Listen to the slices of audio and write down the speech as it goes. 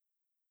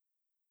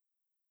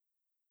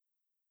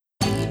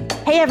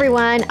Hey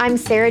everyone, I'm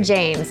Sarah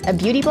James, a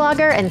beauty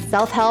blogger and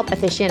self-help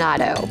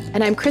aficionado.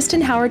 And I'm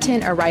Kristen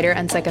Howerton, a writer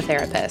and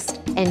psychotherapist.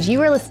 And you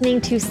are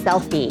listening to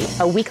Selfie,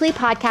 a weekly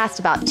podcast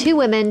about two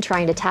women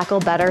trying to tackle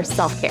better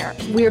self-care.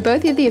 We are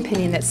both of the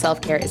opinion that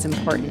self-care is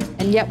important,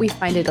 and yet we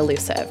find it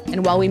elusive.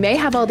 And while we may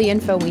have all the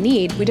info we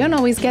need, we don't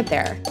always get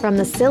there. From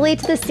the silly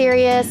to the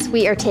serious,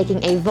 we are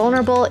taking a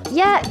vulnerable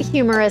yet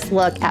humorous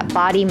look at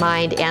body,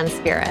 mind, and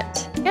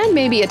spirit. And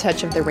maybe a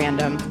touch of the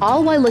random,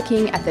 all while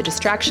looking at the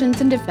distractions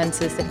and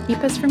defenses that keep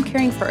us from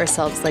caring for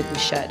ourselves like we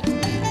should.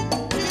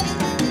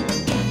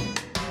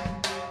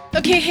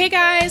 Okay, hey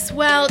guys.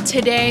 Well,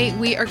 today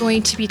we are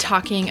going to be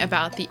talking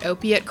about the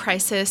opiate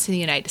crisis in the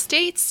United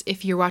States.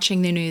 If you're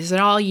watching the news at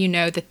all, you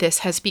know that this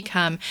has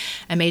become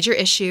a major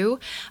issue.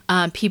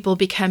 People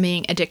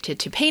becoming addicted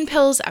to pain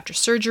pills after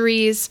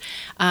surgeries.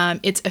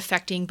 It's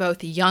affecting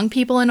both young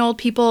people and old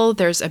people.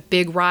 There's a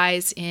big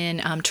rise in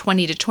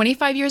 20 to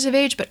 25 years of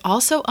age, but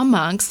also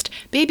amongst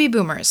baby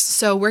boomers.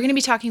 So we're going to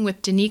be talking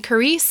with Deni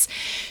Carise.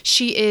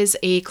 She is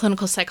a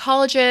clinical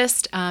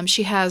psychologist.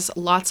 She has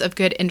lots of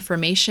good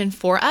information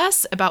for us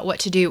about what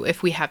to do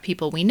if we have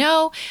people we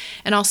know,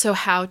 and also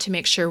how to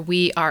make sure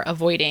we are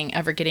avoiding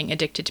ever getting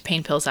addicted to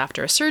pain pills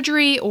after a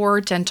surgery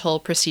or dental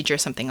procedure,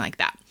 something like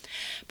that.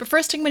 But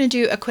first, I'm going to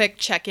do a quick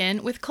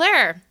check-in with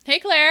Claire. Hey,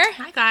 Claire.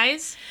 Hi,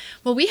 guys.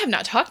 Well, we have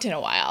not talked in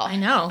a while. I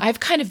know. I've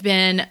kind of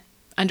been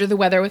under the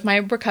weather with my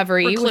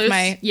recovery.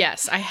 Recluse.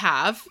 Yes, I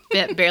have.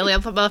 Barely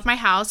left my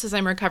house as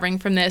I'm recovering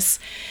from this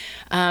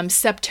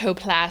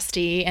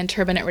septoplasty and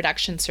turbinate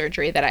reduction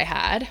surgery that I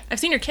had. I've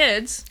seen your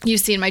kids. You've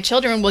seen my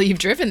children. Well, you've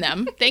driven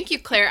them. Thank you,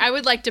 Claire. I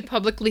would like to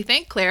publicly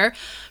thank Claire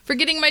for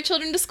getting my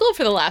children to school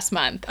for the last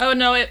month. Oh,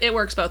 no, it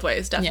works both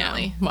ways,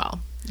 definitely. Yeah,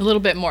 well, a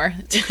little bit more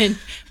in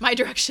my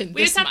direction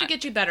We this just have month. to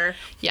get you better.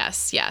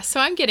 Yes.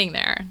 So I'm getting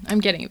there.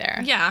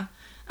 Yeah.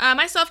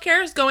 My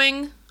self-care is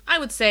going, I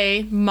would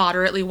say,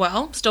 moderately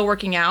well. Still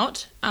working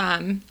out.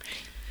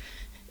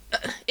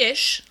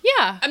 Ish.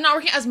 Yeah. I'm not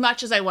working as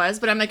much as I was,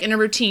 but I'm like in a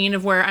routine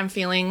of where I'm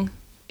feeling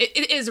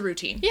it is a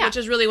routine, which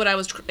is really what I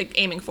was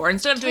aiming for.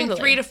 Instead of doing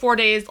 3 to 4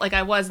 days like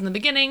I was in the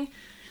beginning,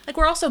 like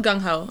we're also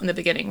gung-ho in the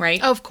beginning,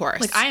 right? Of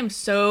course. Like I am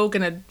so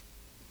gonna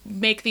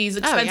make these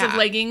expensive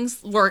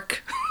leggings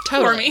work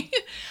for me.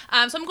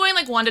 So I'm going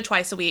like 1 to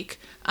twice a week,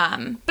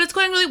 but it's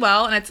going really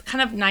well, and it's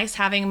kind of nice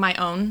having my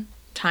own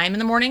time in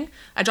the morning.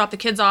 I drop the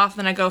kids off,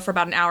 then I go for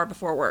about an hour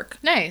before work.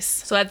 Nice.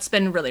 So that's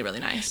been really, really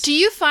nice. Do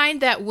you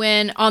find that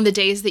when on the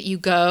days that you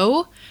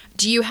go,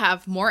 do you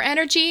have more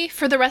energy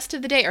for the rest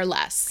of the day or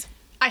less?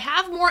 I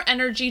have more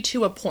energy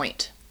to a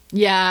point.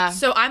 Yeah.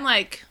 So I'm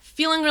like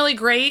feeling really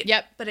great.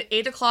 Yep. But at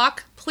 8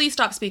 o'clock, please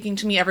stop speaking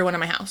to me, everyone in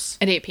my house.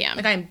 At 8 p.m.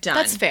 Like I'm done.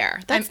 That's fair.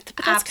 That's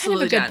kind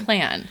of a good done.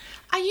 plan.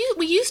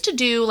 We used to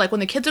do like when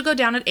the kids would go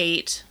down at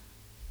 8,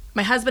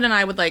 my husband and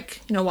I would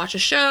like, watch a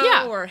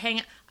show or hang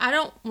out. I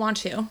don't want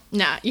to.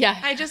 Nah, yeah.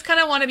 I just kind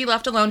of want to be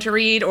left alone to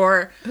read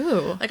or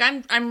Ooh. like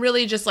I'm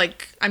really just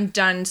like I'm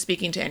done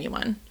speaking to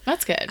anyone.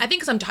 That's good. I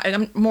think because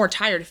I'm more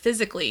tired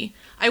physically.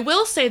 I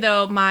will say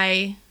though,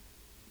 my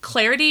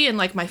clarity and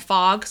like my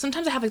fog,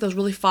 sometimes I have like those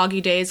really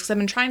foggy days because I've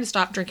been trying to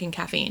stop drinking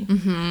caffeine.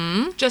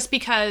 Mm-hmm. Just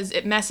because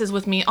it messes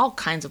with me all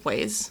kinds of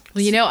ways.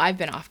 Well, I've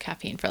been off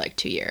caffeine for like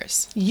 2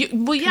 years.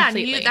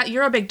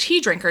 You're a big tea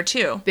drinker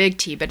too. Big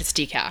tea, but it's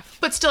decaf.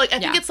 But still, like, I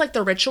think it's like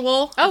the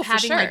ritual of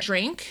having my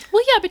drink.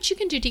 Well, yeah, but you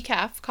can do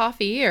decaf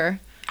coffee or...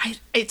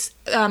 It's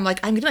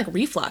like I'm getting like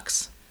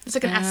reflux. It's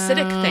like an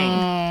acidic thing.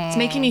 It's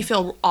making me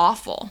feel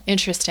awful.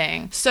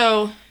 Interesting.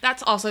 So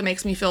that's also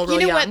makes me feel really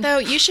You know young. what, though?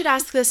 You should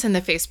ask this in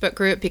the Facebook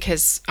group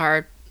because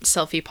our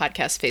Selfie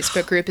podcast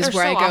Facebook group is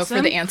where I go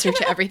for the answer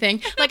to everything.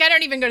 Like, I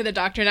don't even go to the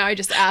doctor now. I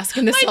just ask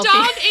in the Selfie. My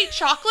dog ate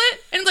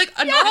chocolate, and like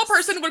a normal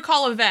person would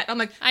call a vet. I'm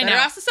like, I know.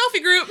 Ask the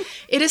Selfie group.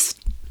 It is,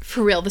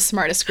 for real, the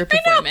smartest group of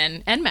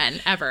women and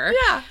men ever.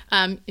 Yeah.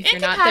 If you're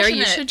not there,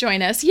 you should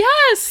join us.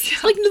 Yes. Yeah.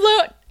 Like,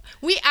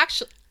 we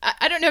actually...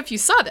 I don't know if you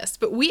saw this,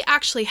 but we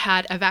actually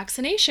had a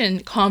vaccination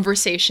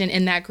conversation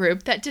in that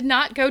group that did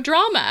not go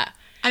drama.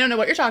 I don't know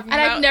what you're talking about.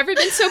 And I've never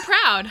been so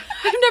proud.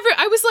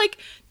 I was like,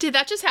 did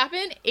that just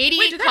happen?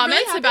 88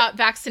 comments really about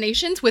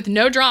vaccinations with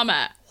no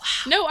drama. Wow.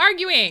 No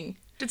arguing.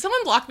 Did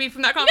someone block me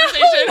from that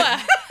conversation?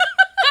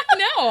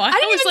 No.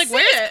 I was like,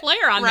 where's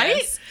Claire on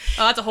this?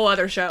 Oh, that's a whole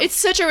other show. It's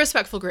such a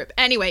respectful group.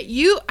 Anyway,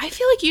 I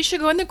feel like you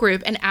should go in the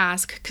group and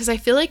ask, because I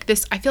feel like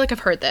I've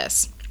heard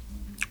this.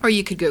 Or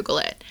you could Google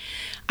it.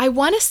 I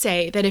want to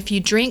say that if you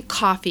drink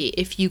coffee,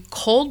 if you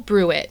cold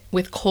brew it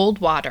with cold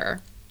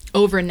water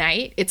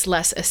overnight, it's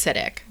less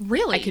acidic.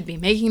 Really? I could be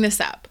making this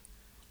up.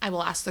 I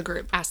will ask the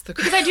group.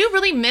 Because I do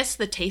really miss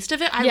the taste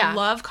of it. I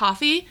love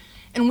coffee.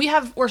 And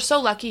we're so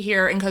lucky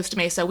here in Costa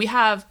Mesa. We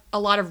have a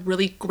lot of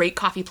really great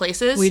coffee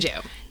places. We do.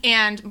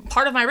 And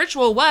part of my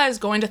ritual was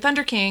going to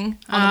Thunder King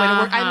on the way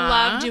to work. I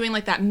love doing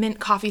like that mint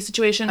coffee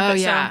situation. Oh,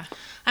 yeah.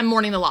 I'm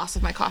mourning the loss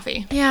of my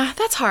coffee. Yeah,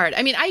 that's hard.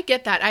 I mean, I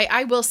get that.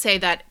 I will say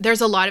that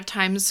there's a lot of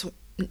times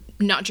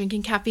not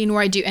drinking caffeine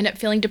where I do end up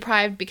feeling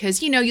deprived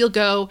because, you'll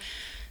go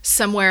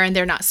somewhere and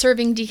they're not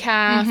serving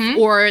decaf,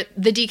 or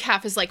the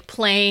decaf is like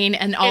plain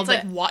and all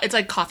it's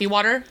like coffee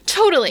water.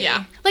 Totally.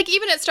 Yeah. Like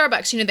even at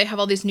Starbucks, they have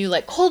all these new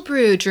like cold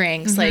brew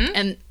drinks,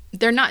 and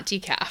they're not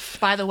decaf.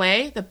 By the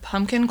way, the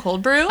pumpkin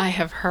cold brew. I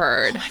have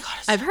heard. Oh my God.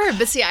 I've heard,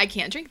 but see, I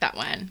can't drink that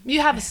one. You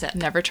have a sip.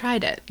 Never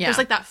tried it. Yeah. There's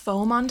like that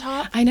foam on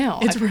top. I know.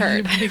 It's I've really,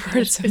 heard. really I've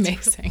heard it's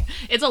amazing.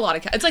 It's a lot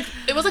of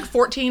it was like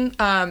 14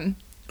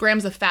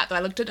 grams of fat that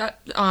I looked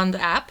at on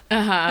the app.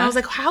 And I was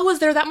like, how was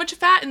there that much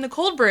fat in the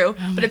cold brew?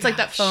 But it's like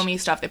that foamy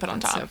stuff they put on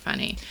top. So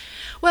funny.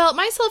 Well,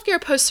 my self-care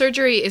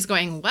post-surgery is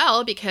going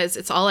well because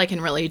it's all I can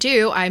really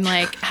do. I'm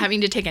like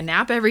having to take a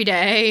nap every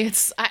day.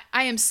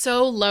 I am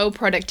so low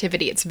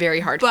productivity. It's very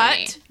hard for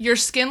me. But your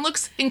skin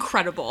looks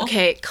incredible.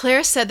 Okay,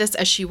 Claire said this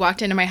as she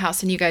walked into my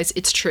house, and you guys,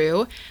 it's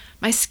true.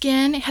 My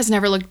skin has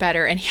never looked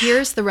better, and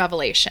here's the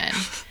revelation.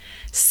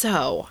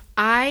 So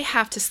I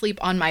have to sleep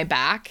on my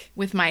back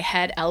with my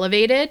head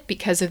elevated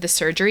because of the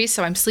surgery.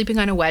 So I'm sleeping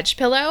on a wedge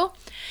pillow,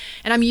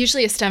 and I'm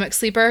usually a stomach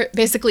sleeper,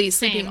 basically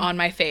sleeping on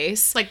my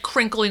face. Like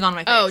crinkling on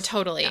my face. Oh,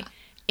 totally. Yeah.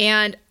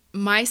 And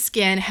my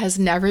skin has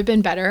never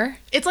been better.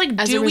 It's like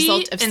as dewy a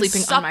result of and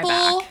sleeping supple. on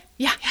my back.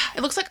 Yeah.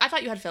 It looks like I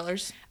thought you had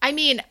fillers. I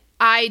mean,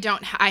 I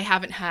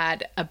haven't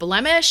had a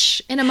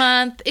blemish in a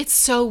month. It's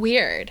so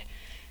weird.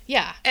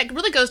 Yeah. It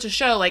really goes to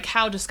show like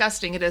how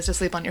disgusting it is to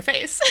sleep on your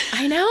face.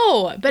 I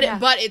know, but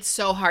it's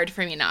so hard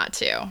for me not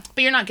to.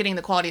 But you're not getting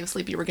the quality of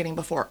sleep you were getting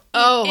before.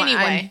 Oh,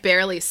 anyway. I'm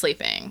barely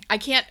sleeping. I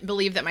can't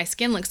believe that my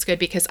skin looks good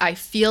because I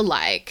feel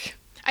like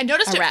I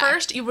noticed at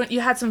first you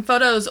had some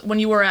photos when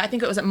you were, I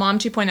think it was at Mom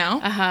 2.0.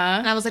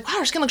 And I was like, wow,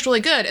 her skin looks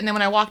really good. And then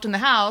when I walked in the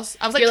house,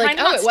 I was like, trying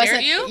to not stare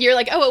at you. You're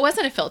like, oh, it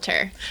wasn't a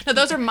filter. No,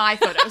 those are my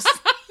photos.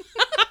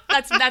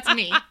 That's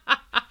me.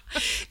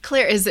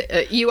 Claire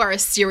you are a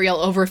serial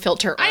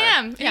overfilterer. I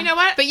am. Yeah. You know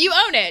what? But you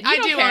own it. I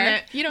do own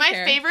it. You don't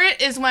care. My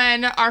favorite is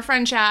when our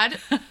friend Chad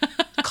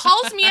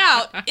calls me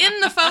out in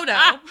the photo.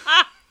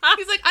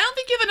 He's like, I don't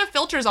think you have enough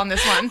filters on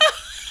this one.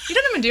 You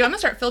don't even do. I'm going to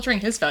start filtering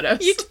his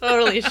photos. You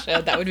totally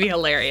should. That would be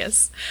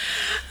hilarious.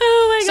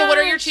 Oh my god. So what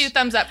are your 2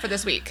 thumbs up for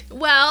this week?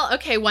 Well,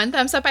 okay, 1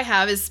 thumbs up I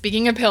have is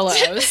speaking of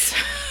pillows.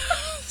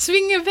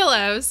 Speaking of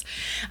pillows,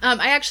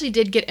 I actually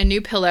did get a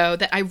new pillow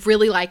that I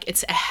really like.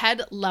 It's a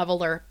head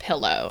leveler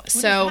pillow.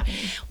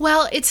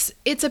 Well, it's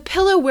a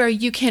pillow where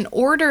you can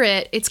order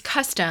it. It's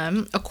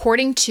custom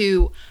according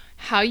to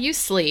how you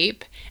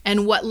sleep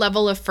and what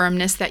level of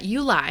firmness that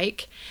you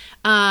like.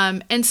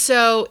 And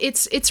so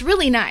it's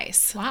really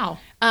nice. Wow.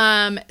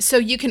 So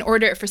you can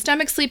order it for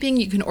stomach sleeping.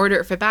 You can order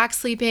it for back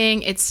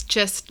sleeping. It's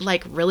just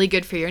like really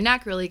good for your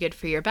neck, really good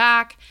for your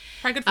back.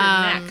 Probably good for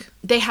your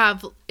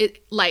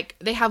neck.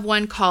 They have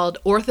one called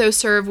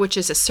OrthoServe, which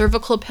is a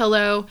cervical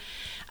pillow.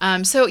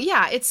 So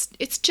yeah,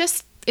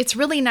 it's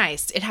really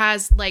nice. It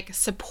has like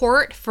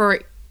support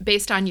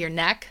based on your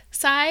neck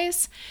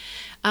size.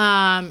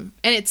 And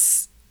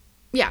it's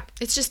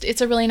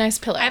a really nice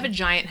pillow. I have a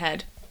giant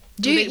head.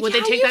 Would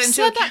they take that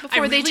into account?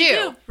 Before they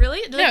do?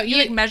 Really? No, you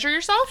like measure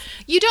yourself?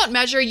 You don't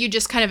measure. You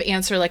just kind of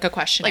answer like a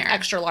questionnaire. Like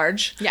extra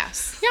large?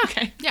 Yes. Yeah.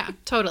 Okay. Yeah,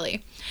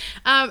 totally.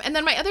 And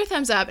then my other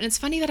thumbs up, and it's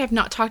funny that I've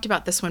not talked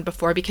about this one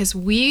before because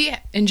we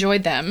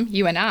enjoyed them,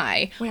 you and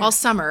I, all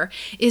summer,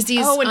 is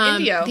these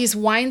these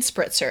wine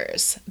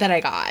spritzers that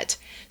I got.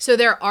 So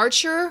they're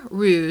Archer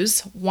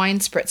Roose wine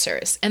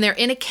spritzers, and they're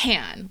in a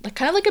can,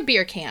 kind of like a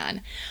beer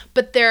can,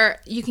 but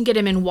you can get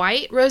them in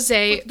white,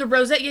 rosé. The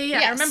rosé, yeah,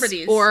 yes, I remember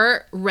these.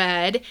 Or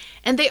red,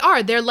 and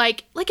they're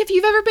like if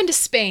you've ever been to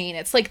Spain,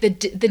 it's like the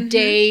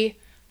day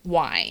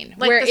wine,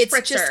 like where the it's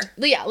spritzer.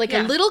 Just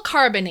a little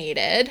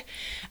carbonated.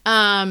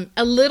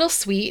 A little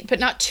sweet, but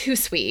not too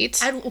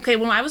sweet.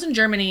 When I was in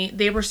Germany,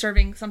 they were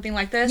serving something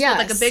like this. Yes.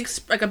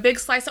 With like a big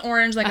slice of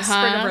orange, like a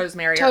sprig of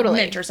rosemary or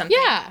mint or something.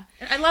 Yeah.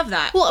 I love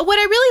that. Well, what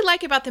I really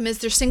like about them is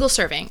they're single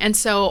serving. And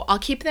so I'll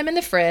keep them in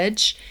the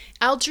fridge.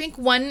 I'll drink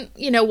one,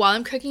 while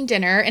I'm cooking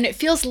dinner, and it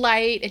feels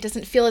light. It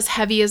doesn't feel as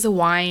heavy as a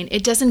wine.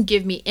 It doesn't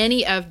give me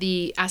any of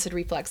the acid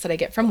reflux that I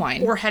get from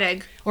wine. Or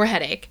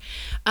headache.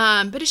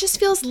 But it just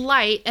feels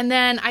light. And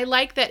then I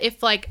like that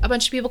if a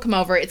bunch of people come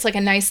over, it's like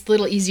a nice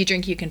little easy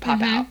drink you can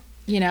pop out.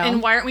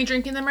 And why aren't we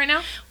drinking them right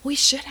now? We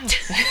should have.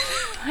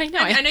 I know.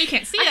 I know you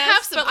can't see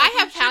us. I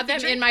have had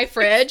them in my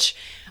fridge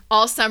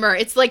all summer.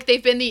 It's like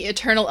they've been the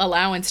eternal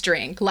allowance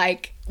drink.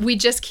 Like we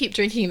just keep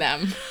drinking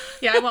them.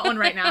 Yeah, I want one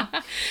right now.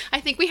 I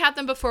think we had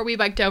them before we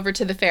biked over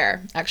to the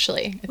fair,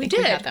 actually. We did.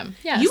 We had them.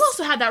 Yes. You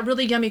also had that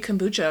really yummy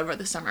kombucha over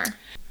the summer.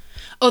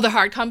 Oh, the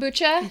hard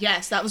kombucha?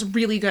 Yes, that was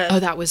really good. Oh,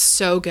 that was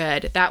so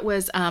good. That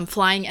was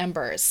Flying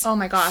Embers. Oh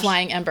my gosh.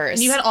 Flying Embers.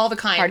 And you had all the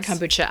kinds. Hard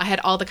kombucha. I had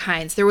all the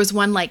kinds. There was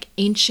one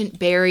ancient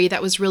berry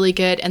that was really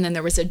good, and then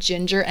there was a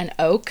ginger and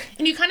oak.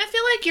 And you kind of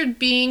feel like you're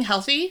being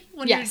healthy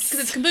when because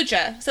it's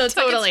kombucha. So it's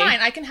totally. It's fine.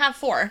 I can have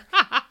 4.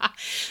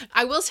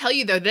 I will tell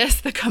you though, the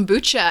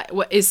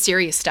kombucha is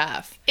serious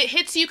stuff. It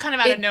hits you kind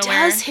of out of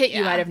nowhere. It does hit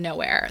you out of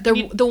nowhere.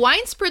 The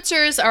wine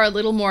spritzers are a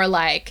little more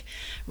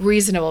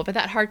reasonable, but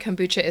that hard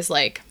kombucha is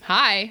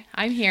hi,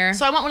 I'm here.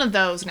 So I want one of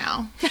those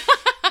now.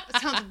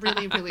 That sounds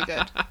really, really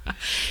good.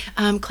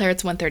 Claire,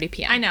 it's 1:30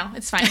 p.m. I know,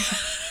 it's fine.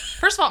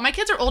 First of all, my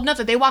kids are old enough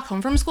that they walk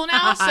home from school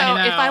now. So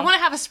if I want to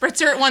have a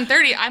spritzer at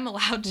 1:30, I'm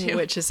allowed to.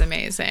 Which is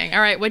amazing.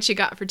 All right, what you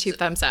got for 2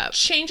 thumbs up?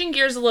 Changing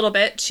gears a little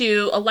bit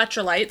to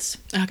electrolytes.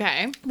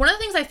 Okay. One of the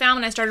things I found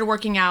when I started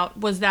working out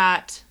was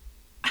that,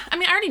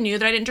 I already knew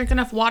that I didn't drink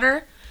enough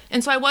water.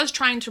 And so I was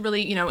trying to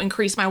really,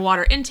 increase my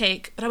water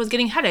intake, but I was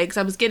getting headaches.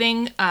 I was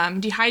getting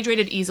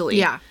dehydrated easily.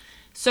 Yeah.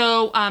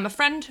 So a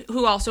friend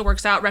who also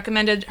works out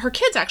recommended her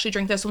kids actually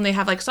drink this when they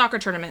have like soccer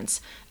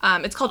tournaments.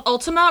 It's called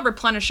Ultima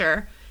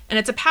Replenisher, and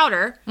it's a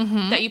powder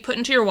that you put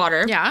into your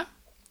water. Yeah.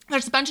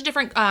 There's a bunch of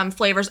different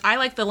flavors. I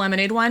like the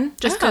lemonade one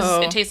just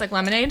because it tastes like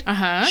lemonade.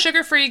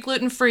 Sugar-free,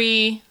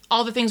 gluten-free,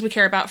 all the things we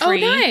care about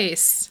free. Oh,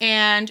 nice.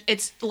 And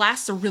it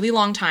lasts a really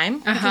long time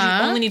because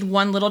you only need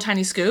one little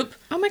tiny scoop.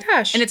 Oh my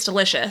gosh. And it's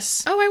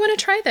delicious. Oh, I want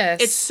to try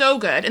this. It's so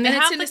good. And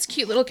it's in this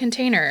cute little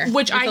container.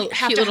 Which I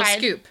have to hide.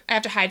 Scoop. I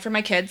have to hide from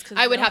my kids.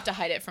 I would have to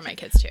hide it from my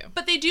kids too.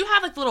 But they do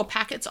have like little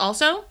packets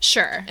also.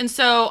 Sure. And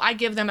so I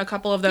give them a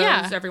couple of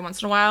those every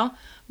once in a while.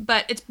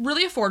 But it's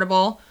really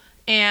affordable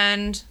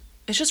and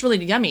it's just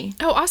really yummy.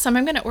 Oh, awesome.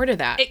 I'm going to order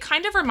that. It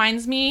kind of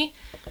reminds me,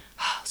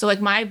 so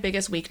like my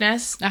biggest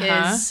weakness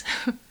is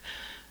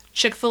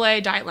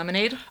Chick-fil-A Diet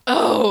Lemonade.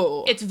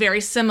 Oh. It's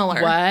very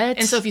similar. What?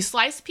 And so if you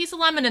slice a piece of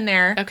lemon in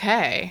there,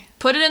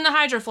 put it in the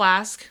Hydro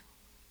Flask.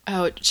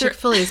 Oh,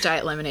 Chick-fil-A's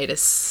Diet Lemonade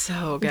is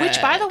so good.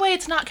 Which, by the way,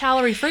 it's not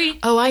calorie-free.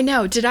 Oh, I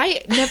know. Did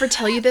I never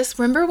tell you this?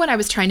 Remember when I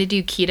was trying to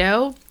do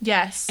keto?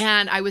 Yes.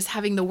 And I was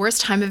having the worst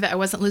time of it. I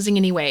wasn't losing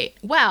any weight.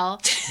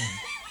 Well,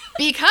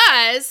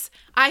 because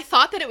I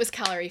thought that it was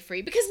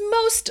calorie-free because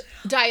most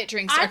diet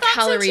drinks are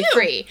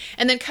calorie-free.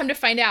 And then come to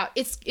find out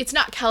it's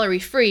not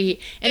calorie-free.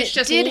 And it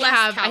just did less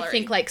have, calorie. I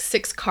think, like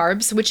 6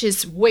 carbs, which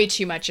is way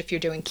too much if you're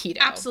doing keto.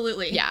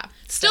 Absolutely. Yeah.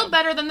 Still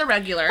better than the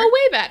regular. Oh,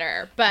 way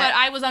better. But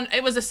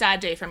it was a sad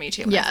day for me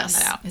too when I found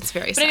that out. It's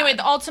very sad. But anyway,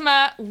 the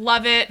Ultima,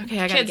 love it. Okay,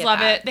 I gotta Kids get love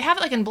that. it. They have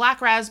it like in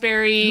black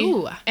raspberry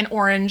and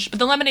orange. But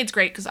the lemonade's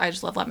great because I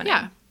just love lemonade.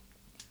 Yeah.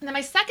 And then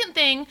my second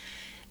thing,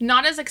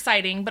 not as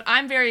exciting, but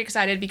I'm very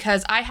excited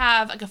because I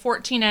have like a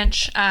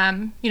 14-inch,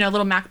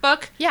 little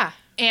MacBook. Yeah.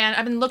 And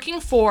I've been looking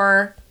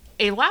for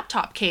a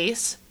laptop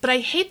case, but I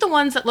hate the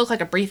ones that look like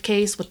a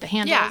briefcase with the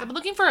handles. Yeah. I've been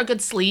looking for a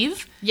good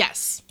sleeve.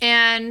 Yes.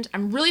 And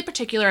I'm really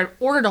particular. I've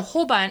ordered a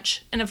whole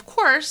bunch. And of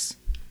course,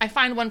 I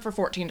find one for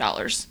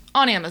 $14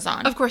 on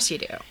Amazon. Of course you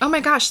do. Oh my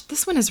gosh,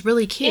 this one is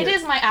really cute. It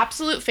is my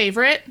absolute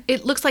favorite.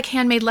 It looks like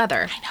handmade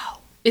leather. I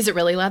know. Is it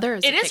really leather?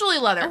 It is really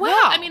leather. Oh,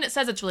 wow. Well, it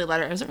says it's really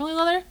leather. Is it really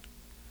leather?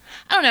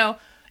 I don't know.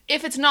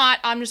 If it's not,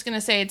 I'm just going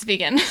to say it's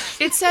vegan.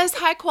 It says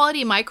high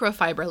quality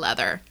microfiber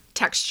leather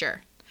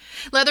texture.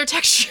 Leather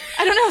texture.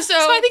 I don't know. So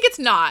I think it's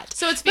not.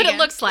 So it's vegan. But it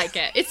looks like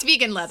it. It's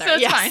vegan leather. So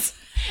it's fine.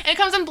 And it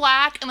comes in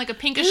black and like a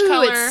pinkish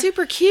color. It's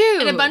super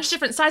cute. And a bunch of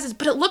different sizes,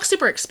 but it looks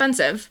super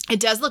expensive. It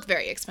does look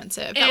very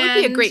expensive. That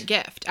would be a great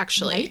gift,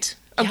 actually. Right?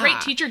 A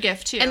great teacher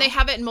gift, too. And they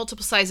have it in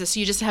multiple sizes, so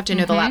you just have to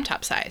know the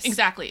laptop size.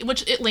 Exactly,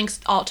 which it links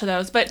all to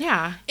those. But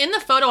yeah, in the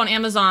photo on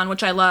Amazon,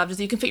 which I loved, is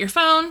you can fit your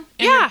phone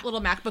and your little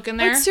MacBook in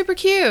there. It's super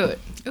cute.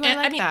 Ooh, I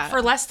like that.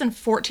 For less than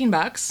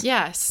 $14.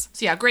 Yes.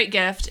 So yeah, great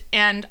gift.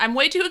 And I'm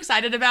way too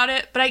excited about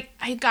it. But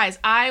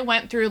I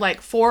went through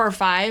like 4 or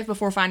 5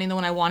 before finding the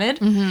one I wanted.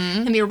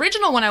 Mm-hmm. And the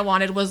original one I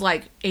wanted was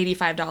like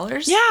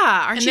 $85.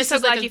 Yeah. Aren't you so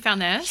glad you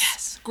found this?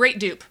 Yes. Great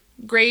dupe.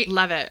 Great.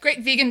 Love it.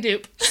 Great vegan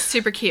dupe.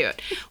 Super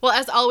cute. Well,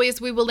 as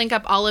always, we will link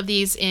up all of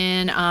these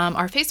in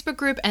our Facebook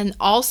group, and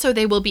also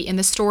they will be in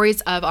the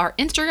stories of our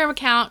Instagram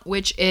account,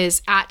 which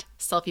is at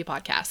Selfie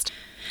Podcast.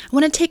 I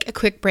want to take a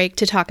quick break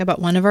to talk about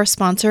one of our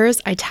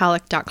sponsors,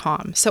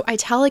 Italic.com. So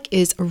Italic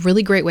is a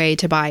really great way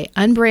to buy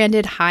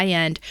unbranded,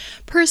 high-end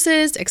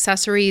purses,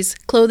 accessories,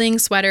 clothing,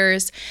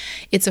 sweaters.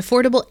 It's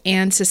affordable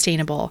and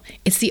sustainable.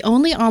 It's the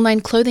only online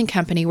clothing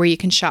company where you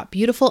can shop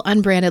beautiful,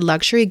 unbranded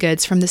luxury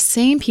goods from the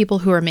same people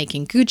who are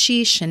making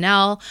Gucci,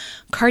 Chanel,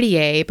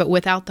 Cartier, but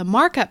without the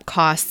markup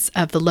costs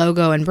of the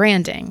logo and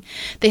branding.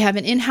 They have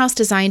an in-house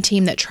design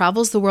team that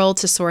travels the world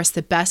to source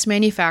the best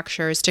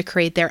manufacturers to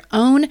create their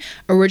own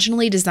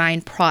originally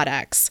designed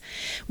products.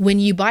 When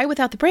you buy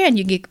without the brand,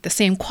 you get the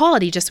same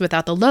quality just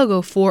without the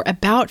logo for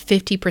about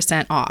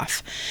 50%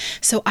 off.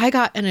 So I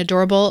got an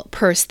adorable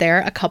purse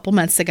there a couple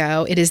months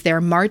ago. It is their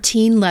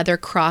Martine leather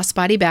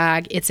crossbody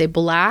bag. It's a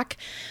black,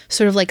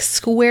 sort of like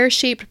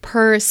square-shaped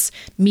purse,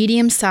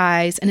 medium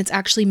size, and it's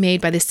actually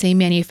made by the same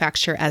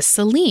manufacturer as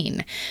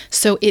Celine.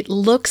 So it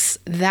looks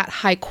that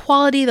high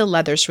quality. The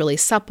leather's really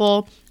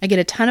supple. I get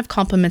a ton of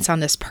compliments on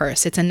this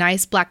purse. It's a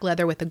nice black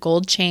leather with a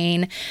gold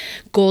chain,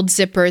 gold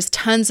zippers,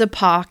 tons of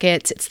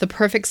pockets. It's the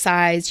perfect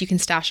size. You can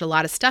stash a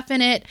lot of stuff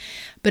in it,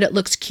 but it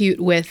looks cute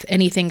with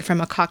anything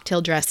from a cocktail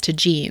dress to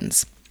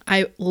jeans.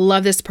 I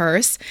love this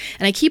purse,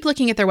 and I keep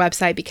looking at their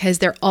website because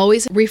they're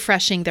always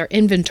refreshing their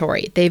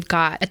inventory. They've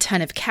got a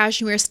ton of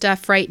cashmere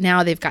stuff right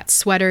now. They've got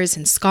sweaters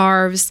and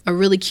scarves, a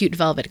really cute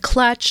velvet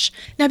clutch.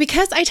 Now,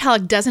 because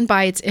Italic doesn't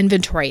buy its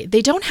inventory,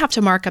 they don't have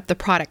to mark up the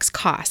product's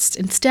costs.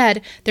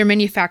 Instead, their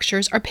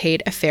manufacturers are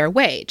paid a fair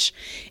wage.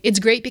 It's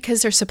great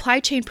because their supply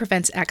chain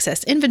prevents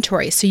excess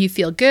inventory, so you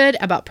feel good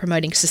about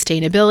promoting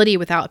sustainability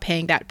without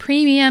paying that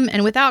premium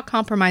and without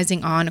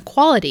compromising on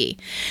quality.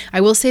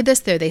 I will say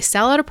this, though, they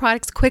sell out of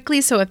products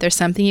quickly, so if there's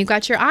something you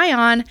got your eye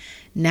on,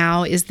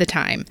 now is the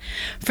time.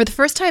 For the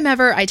first time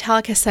ever,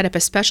 Italic has set up a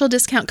special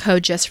discount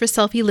code just for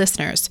Selfie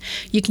listeners.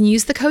 You can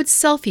use the code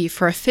SELFIE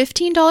for a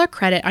 $15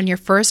 credit on your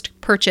first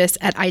purchase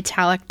at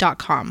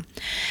italic.com.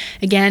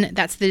 Again,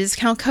 that's the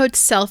discount code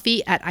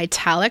SELFIE at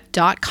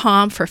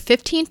italic.com for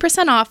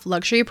 15% off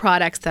luxury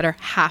products that are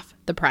half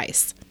the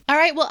price. All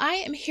right, well, I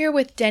am here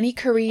with Deni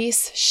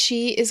Carise.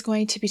 She is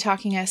going to be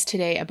talking to us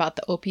today about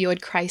the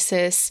opioid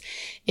crisis.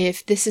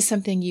 If this is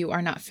something you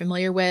are not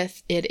familiar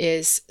with, it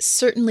is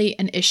certainly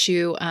an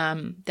issue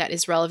that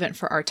is relevant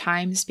for our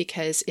times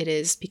because it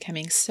is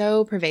becoming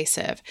so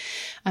pervasive.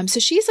 So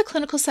she's a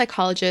clinical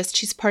psychologist.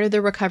 She's part of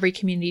the recovery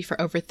community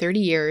for over 30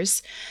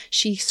 years.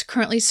 She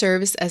currently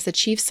serves as the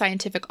Chief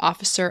Scientific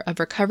Officer of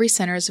Recovery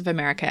Centers of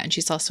America, and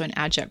she's also an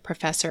adjunct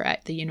professor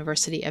at the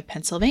University of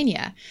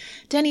Pennsylvania.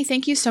 Deni,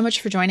 thank you so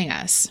much for joining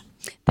us.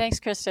 Thanks,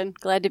 Kristen.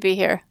 Glad to be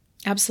here.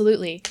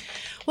 Absolutely.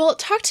 Well,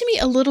 talk to me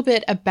a little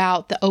bit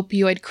about the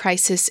opioid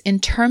crisis in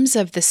terms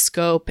of the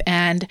scope.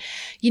 And,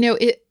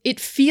 it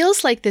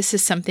feels like this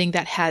is something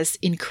that has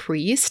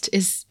increased.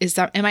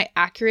 Am I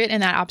accurate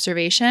in that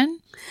observation?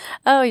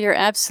 Oh, you're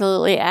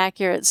absolutely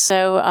accurate.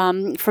 So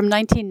from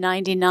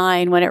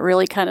 1999, when it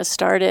really kind of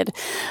started,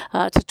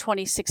 to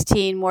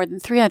 2016, more than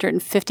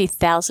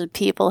 350,000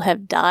 people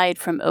have died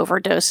from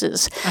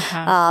overdoses.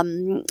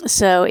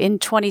 So in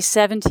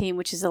 2017,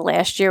 which is the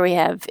last year we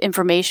have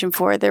information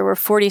for, there were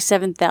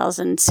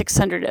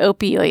 47,600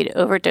 opioid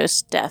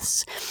overdose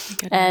deaths.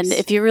 And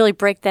if you really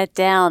break that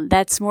down,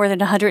 that's more than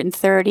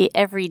 130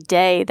 every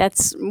day.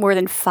 That's more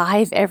than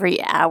 5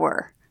 every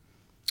hour.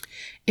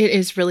 It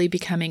is really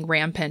becoming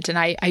rampant. And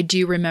I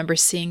do remember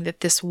seeing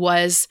that this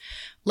was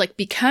like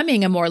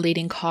becoming a more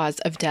leading cause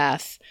of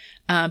death,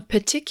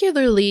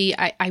 particularly,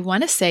 I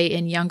want to say,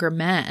 in younger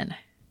men.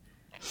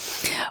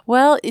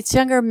 Well, it's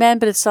younger men,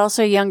 but it's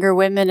also younger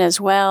women as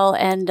well.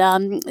 And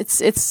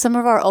it's some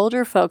of our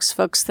older folks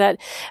that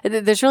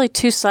there's really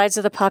two sides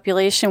of the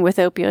population with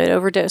opioid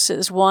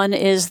overdoses. One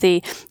is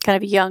the kind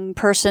of young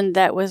person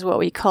that was what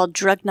we call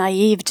drug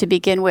naive to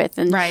begin with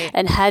and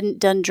hadn't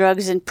done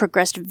drugs and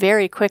progressed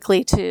very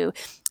quickly to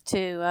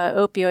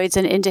opioids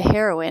and into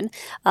heroin.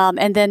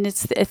 And then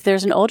if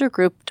there's an older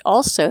group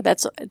also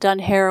that's done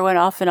heroin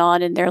off and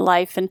on in their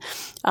life and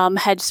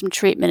had some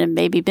treatment and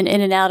maybe been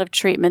in and out of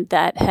treatment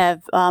that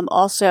have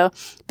also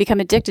become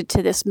addicted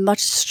to this much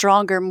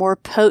stronger, more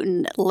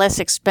potent, less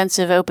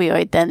expensive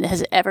opioid than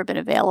has ever been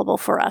available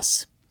for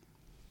us.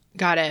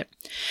 Got it.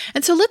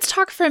 And so let's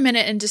talk for a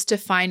minute and just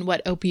define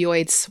what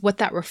opioids, what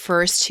that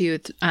refers to,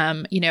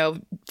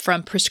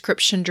 from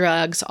prescription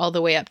drugs all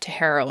the way up to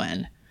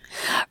heroin.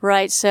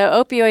 Right. So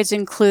opioids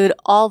include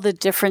all the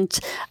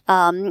different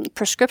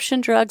prescription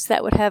drugs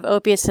that would have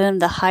opiates in them,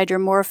 the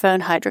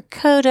hydromorphone,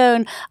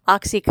 hydrocodone,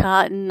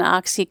 oxycontin,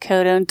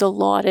 oxycodone,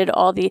 Dilaudid,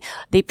 all the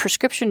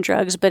prescription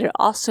drugs, but it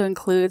also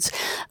includes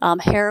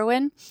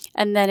heroin,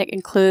 and then it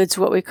includes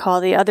what we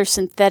call the other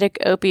synthetic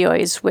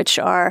opioids, which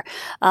are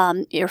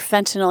your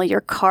fentanyl,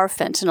 your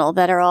carfentanil,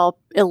 that are all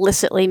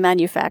illicitly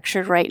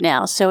manufactured right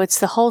now. So it's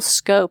the whole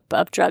scope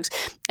of drugs.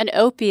 An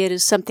opiate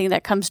is something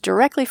that comes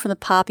directly from the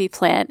poppy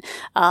plant.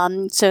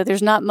 So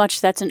there's not much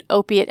that's an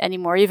opiate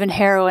anymore. Even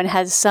heroin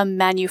has some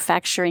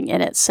manufacturing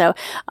in it. So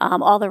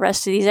all the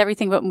rest of these,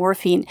 everything but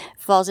morphine,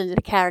 falls into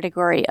the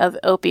category of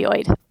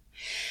opioid.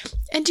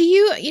 And do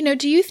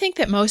you think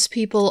that most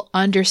people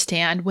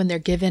understand when they're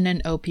given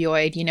an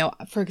opioid?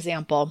 For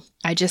example,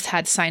 I just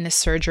had sinus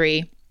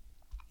surgery.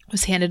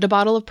 Was handed a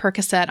bottle of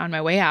Percocet on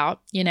my way out,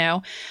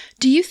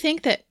 Do you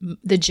think that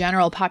the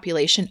general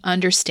population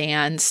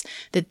understands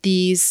that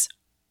these,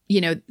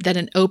 that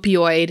an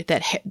opioid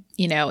that,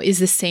 is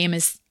the same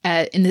as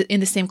in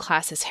the same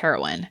class as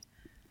heroin?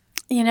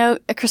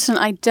 Kristen,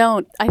 I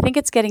don't. I think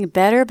it's getting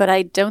better, but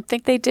I don't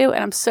think they do.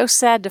 And I'm so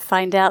sad to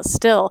find out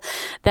still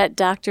that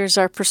doctors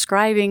are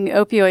prescribing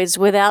opioids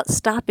without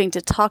stopping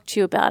to talk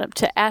to you about them,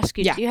 to ask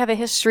you, do you have a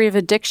history of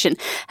addiction?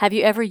 Have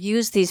you ever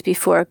used these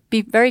before?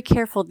 Be very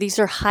careful. These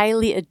are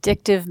highly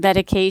addictive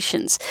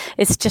medications.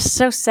 It's just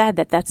so sad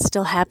that that's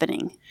still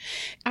happening.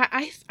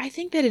 I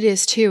think that it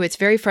is too. It's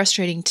very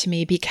frustrating to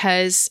me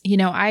because,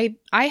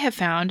 I have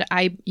found,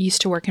 I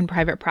used to work in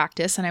private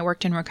practice and I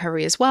worked in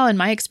recovery as well. And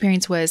my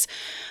experience was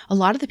a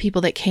lot of the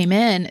people that came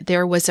in,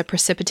 there was a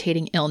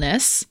precipitating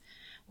illness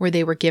where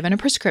they were given a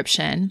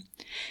prescription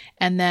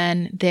and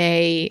then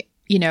they,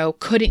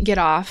 couldn't get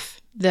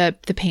off the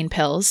pain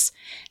pills.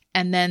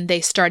 And then they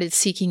started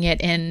seeking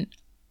it in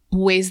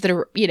ways that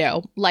are,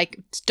 like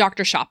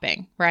doctor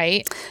shopping,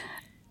 right?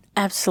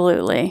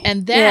 Absolutely.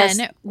 And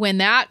then when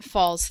that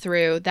falls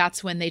through,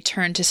 that's when they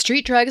turn to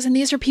street drugs. And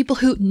these are people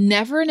who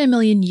never in a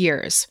million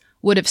years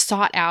would have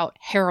sought out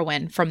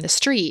heroin from the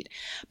street.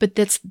 But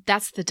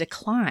that's the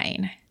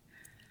decline.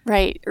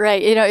 Right.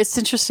 It's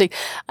interesting.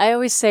 I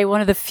always say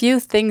one of the few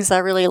things I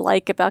really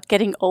like about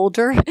getting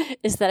older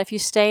is that if you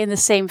stay in the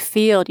same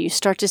field, you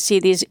start to see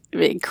these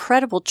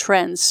incredible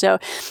trends. So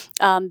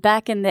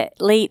back in the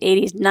late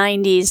 80s,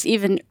 90s,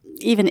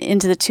 even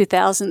into the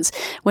 2000s,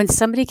 when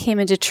somebody came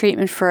into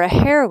treatment for a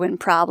heroin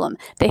problem,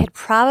 they had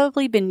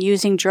probably been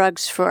using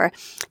drugs for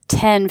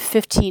 10,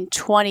 15,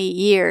 20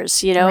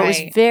 years. It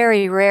was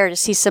very rare to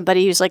see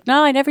somebody who's like,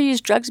 no, I never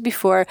used drugs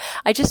before.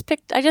 I just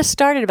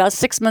started about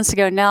 6 months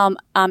ago. Now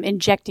I'm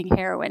injecting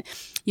heroin.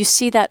 You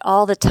see that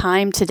all the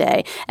time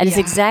today. And it's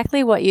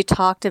exactly what you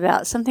talked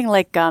about. Something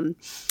like, let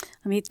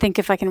me think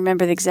if I can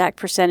remember the exact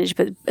percentage,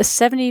 but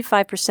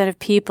 75% of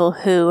people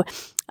who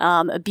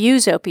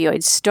abuse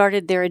opioids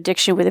started their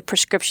addiction with a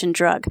prescription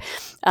drug.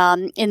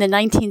 In the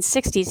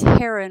 1960s,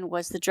 heroin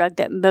was the drug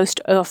that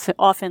most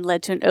often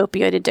led to an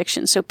opioid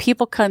addiction. So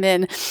people come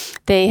in,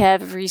 they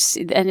have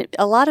received, and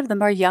a lot of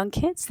them are young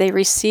kids. They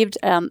received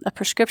a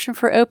prescription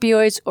for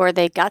opioids, or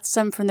they got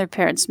some from their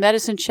parents'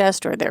 medicine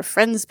chest or their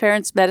friend's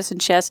parents' medicine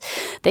chest.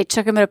 They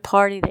took them at a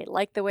party. They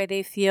like the way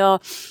they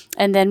feel.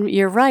 And then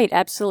you're right,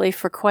 absolutely.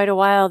 For quite a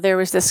while, there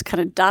was this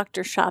kind of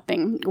doctor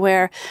shopping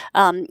where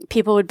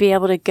people would be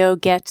able to go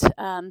get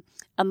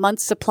a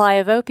month's supply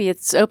of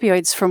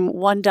opioids from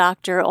one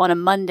doctor on a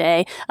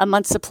Monday, a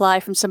month's supply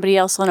from somebody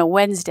else on a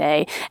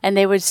Wednesday, and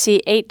they would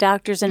see 8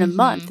 doctors in a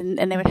month,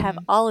 and they would have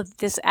all of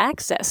this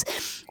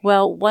access.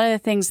 Well, one of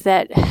the things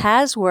that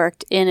has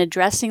worked in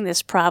addressing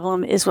this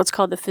problem is what's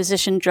called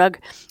the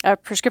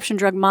prescription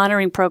drug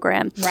monitoring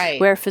program,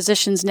 where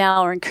physicians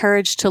now are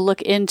encouraged to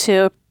look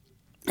into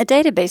a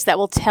database that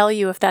will tell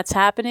you if that's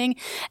happening.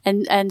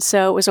 And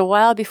so it was a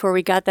while before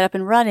we got that up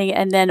and running,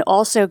 and then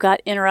also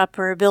got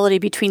interoperability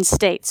between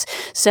states.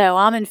 So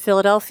I'm in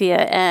Philadelphia,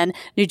 and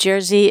New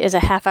Jersey is a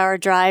half-hour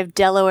drive,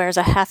 Delaware is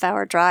a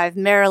half-hour drive,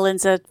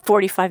 Maryland's a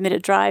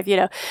 45-minute drive,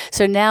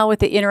 So now with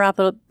the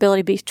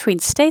interoperability between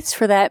states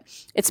for that,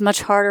 it's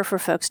much harder for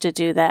folks to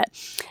do that.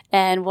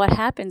 And what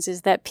happens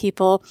is that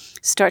people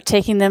start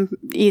taking them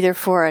either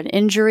for an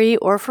injury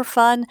or for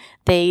fun.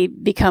 They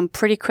become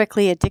pretty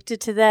quickly addicted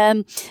to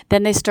them.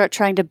 Then they start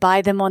trying to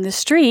buy them on the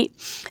street.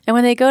 And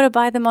when they go to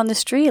buy them on the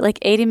street, like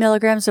 80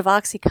 milligrams of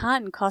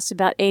OxyContin costs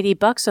about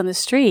 $80 on the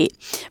street,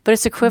 but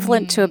it's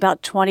equivalent to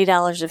about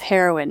 $20 of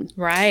heroin,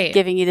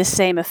 giving you the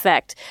same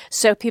effect.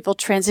 So people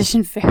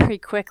transition very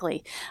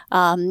quickly.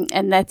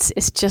 And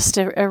it's just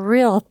a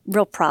real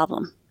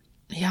problem.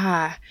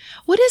 Yeah.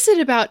 What is it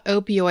about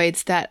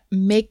opioids that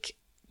make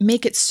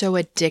it so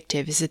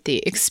addictive? Is it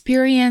the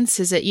experience?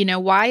 Is it,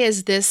 why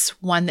is this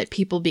one that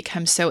people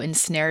become so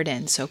ensnared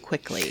in so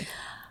quickly?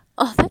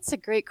 Oh, that's a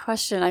great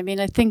question. I mean,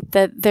 I think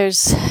that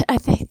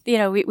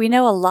we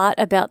know a lot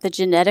about the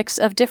genetics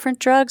of different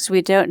drugs.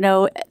 We don't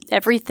know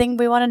everything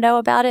we want to know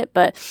about it,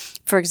 but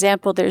for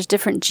example, there's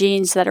different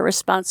genes that are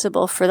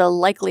responsible for the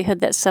likelihood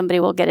that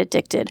somebody will get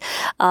addicted.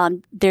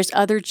 There's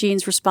other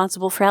genes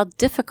responsible for how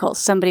difficult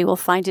somebody will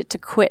find it to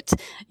quit,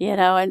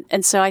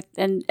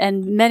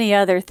 and many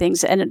other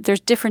things. And there's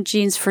different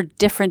genes for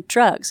different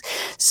drugs.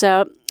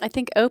 So I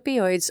think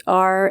opioids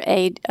are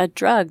a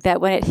drug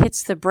that when it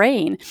hits the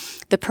brain,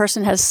 the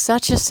person has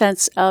such a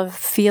sense of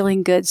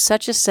feeling good,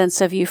 such a sense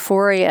of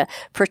euphoria,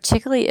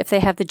 particularly if they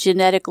have the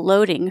genetic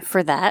loading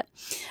for that,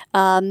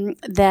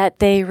 that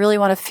they really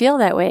want to feel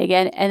that way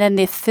again. And then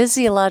the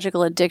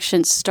physiological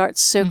addiction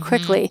starts so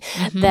quickly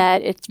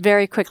that it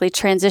very quickly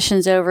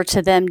transitions over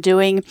to them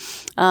doing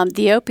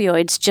the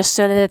opioids just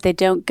so that they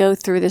don't go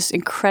through this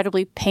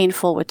incredibly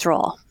painful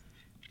withdrawal.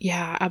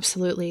 Yeah,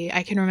 absolutely.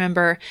 I can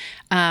remember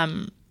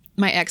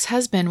my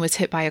ex-husband was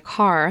hit by a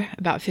car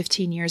about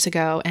 15 years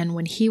ago. And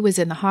when he was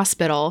in the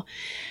hospital,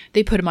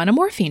 they put him on a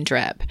morphine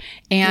drip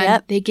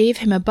and they gave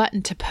him a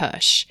button to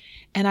push.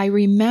 And I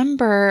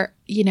remember,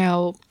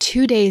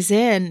 2 days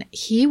in,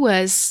 he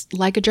was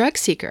like a drug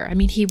seeker. I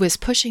mean, he was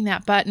pushing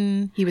that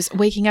button. He was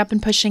waking up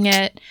and pushing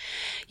it,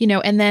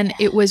 and then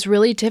it was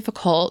really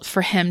difficult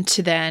for him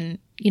to then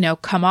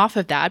come off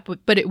of that,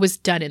 but it was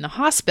done in the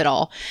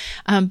hospital.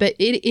 But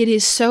it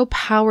is so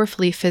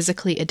powerfully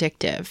physically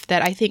addictive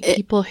that I think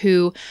people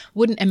who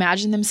wouldn't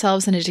imagine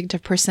themselves an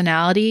addictive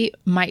personality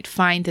might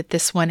find that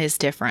this one is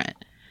different.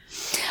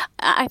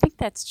 I think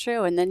that's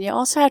true. And then you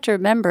also have to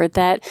remember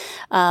that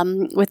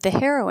with the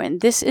heroin,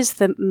 this is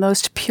the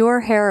most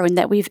pure heroin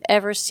that we've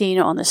ever seen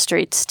on the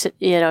streets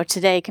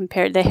today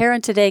compared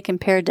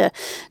to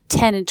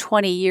 10 and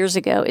 20 years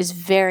ago is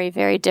very,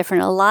 very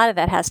different. A lot of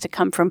that has to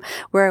come from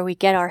where we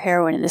get our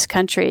heroin in this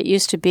country. It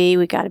used to be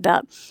we got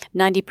about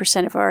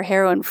 90% of our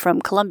heroin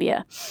from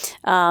Colombia.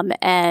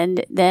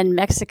 And then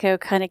Mexico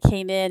kind of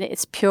came in.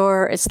 It's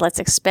pure. It's less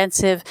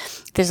expensive.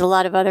 There's a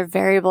lot of other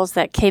variables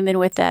that came in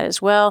with that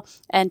as well.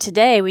 well. And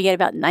today we get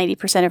about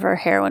 90% of our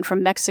heroin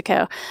from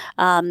Mexico.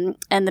 And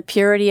the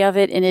purity of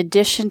it, in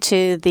addition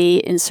to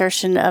the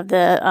insertion of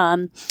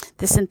the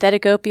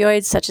synthetic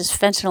opioids such as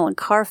fentanyl and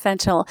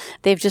carfentanil,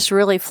 they've just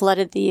really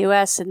flooded the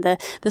U.S. And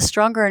the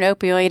stronger an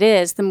opioid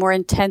is, the more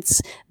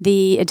intense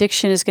the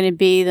addiction is going to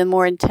be, the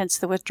more intense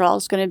the withdrawal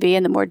is going to be,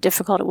 and the more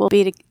difficult it will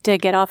be to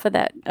get off of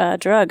that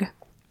drug.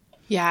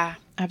 Yeah,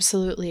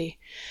 absolutely.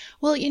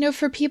 Well,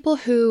 for people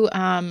who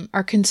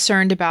are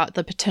concerned about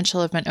the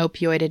potential of an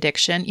opioid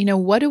addiction,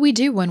 what do we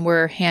do when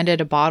we're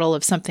handed a bottle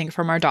of something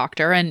from our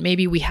doctor and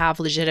maybe we have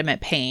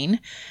legitimate pain?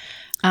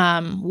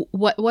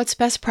 What's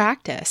best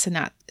practice in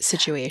that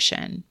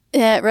situation?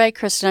 Yeah, right,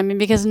 Kristen.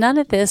 Because none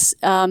of this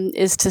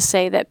is to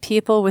say that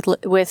people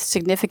with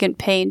significant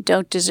pain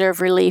don't deserve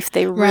relief.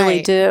 They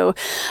really do.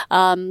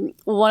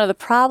 One of the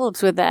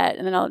problems with that,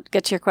 and then I'll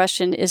get to your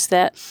question, is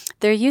that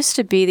there used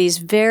to be these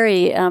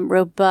very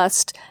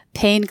robust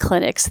pain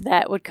clinics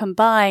that would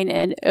combine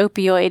an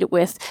opioid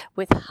with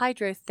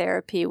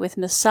hydrotherapy, with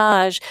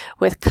massage,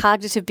 with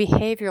cognitive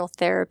behavioral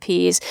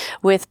therapies,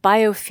 with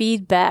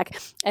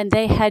biofeedback, and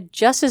they had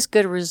just as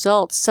good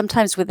results,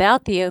 sometimes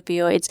without the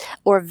opioids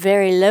or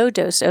very low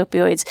dose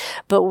opioids.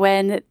 But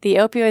when the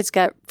opioids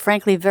got,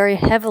 frankly, very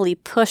heavily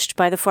pushed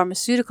by the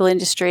pharmaceutical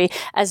industry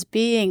as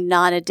being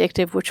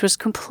non-addictive, which was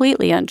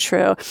completely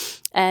untrue,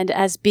 and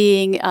as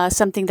being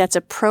something that's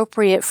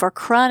appropriate for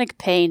chronic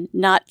pain,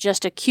 not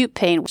just acute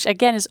pain, which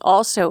again is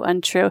also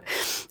untrue.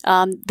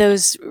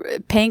 Those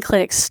pain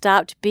clinics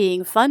stopped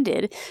being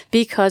funded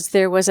because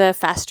there was a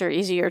faster,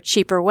 easier,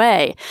 cheaper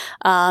way.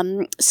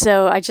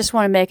 So I just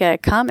want to make a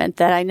comment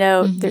that I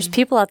know there's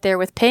people out there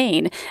with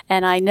pain,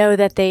 and I know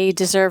that they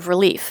deserve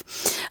relief.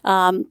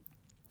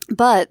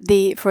 But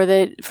for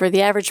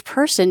the average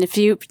person, if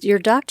your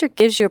doctor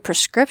gives you a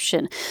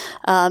prescription,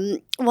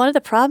 one of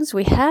the problems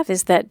we have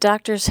is that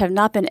doctors have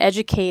not been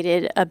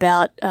educated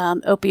about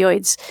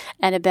opioids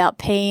and about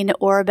pain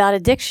or about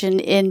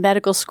addiction in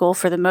medical school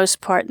for the most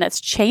part, and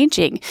that's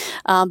changing,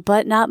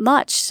 but not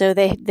much. So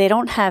they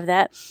don't have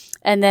that.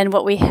 And then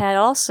what we had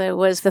also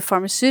was the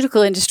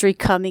pharmaceutical industry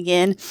coming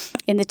in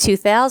the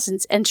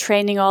 2000s and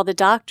training all the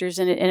doctors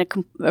in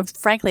a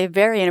frankly, a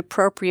very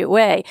inappropriate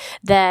way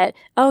that,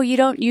 you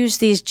don't use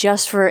these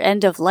just for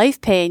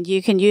end-of-life pain.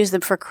 You can use them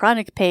for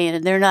chronic pain,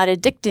 and they're not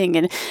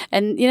addicting.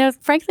 And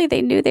frankly,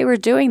 they knew they were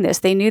doing this.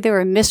 They knew they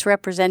were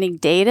misrepresenting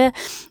data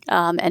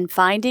and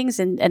findings,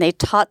 and they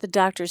taught the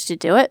doctors to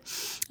do it.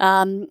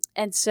 And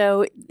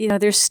so,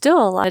 there's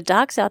still a lot of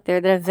docs out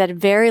there that have had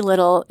very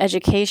little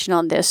education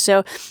on this.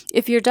 So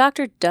if your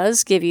doctor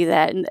does give you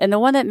that, and the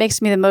one that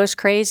makes me the most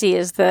crazy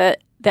is the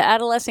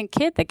adolescent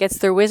kid that gets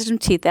their wisdom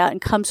teeth out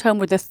and comes home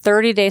with a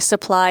 30-day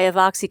supply of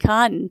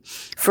OxyContin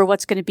for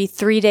what's going to be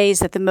 3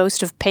 days at the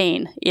most of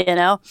pain,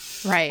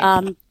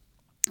 Right.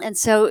 And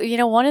so,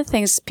 one of the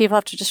things people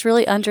have to just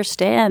really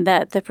understand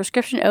that the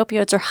prescription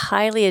opioids are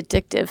highly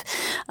addictive,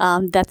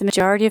 that the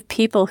majority of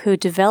people who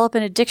develop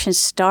an addiction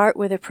start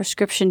with a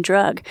prescription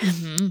drug.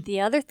 Mm-hmm. The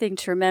other thing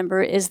to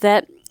remember is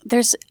that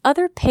there's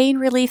other pain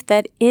relief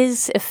that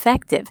is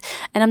effective.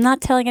 And I'm not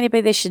telling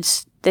anybody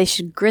they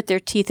should grit their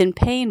teeth in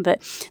pain,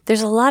 but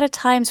there's a lot of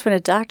times when a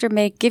doctor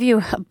may give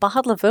you a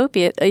bottle of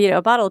opiate,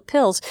 a bottle of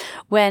pills,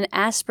 when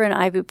aspirin,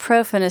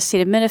 ibuprofen,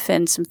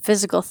 acetaminophen, some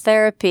physical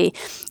therapy,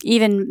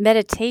 even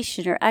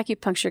meditation or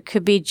acupuncture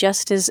could be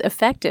just as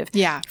effective.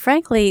 Yeah.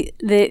 Frankly,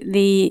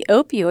 the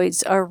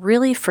opioids are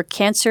really for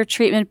cancer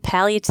treatment,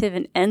 palliative,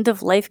 and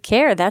end-of-life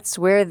care. That's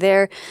where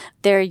their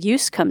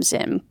use comes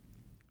in.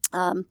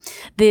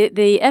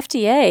 The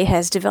FDA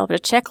has developed a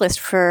checklist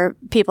for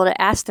people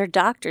to ask their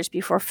doctors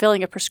before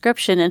filling a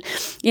prescription. And,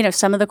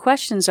 some of the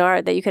questions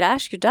that you could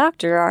ask your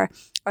doctor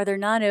are there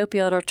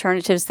non-opioid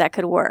alternatives that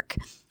could work?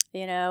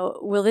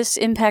 Will this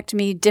impact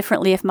me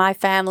differently if my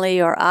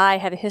family or I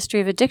have a history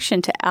of addiction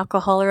to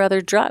alcohol or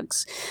other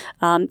drugs?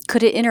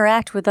 Could it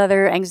interact with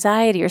other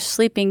anxiety or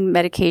sleeping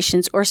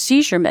medications or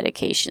seizure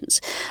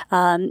medications?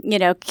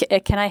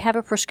 Can I have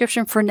a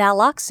prescription for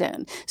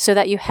naloxone so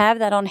that you have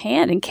that on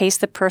hand in case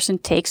the person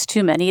takes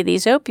too many of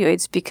these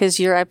opioids? Because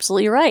you're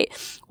absolutely right.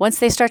 Once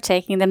they start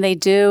taking them, they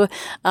do,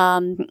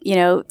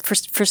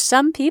 for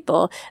some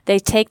people, they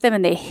take them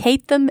and they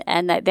hate them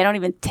and they don't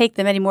even take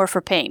them anymore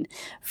for pain.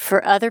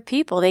 For other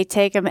people, they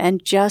take them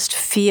and just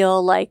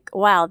feel like,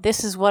 wow,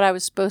 this is what I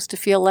was supposed to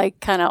feel like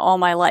kind of all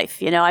my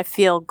life. I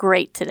feel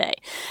great today.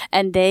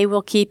 And they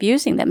will keep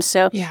using them.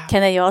 So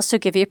Can they also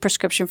give you a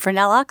prescription for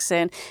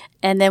naloxone?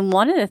 And then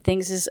one of the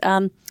things is,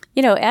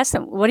 ask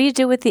them, what do you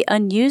do with the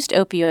unused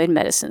opioid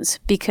medicines?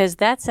 Because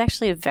that's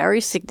actually a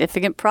very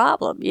significant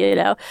problem,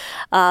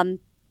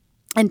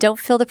 And don't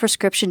fill the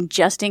prescription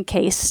just in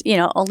case,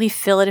 only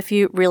fill it if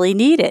you really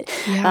need it.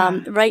 Yeah.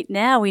 Right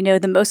now, we know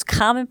the most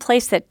common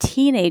place that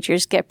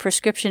teenagers get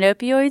prescription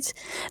opioids,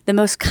 the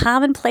most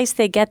common place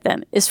they get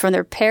them is from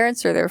their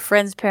parents or their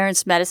friends'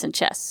 parents' medicine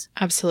chests.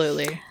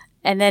 Absolutely.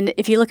 And then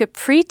if you look at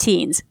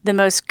preteens, the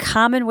most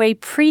common way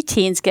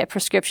preteens get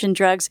prescription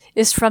drugs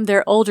is from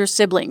their older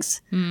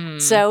siblings.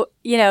 So,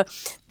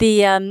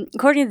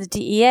 according to the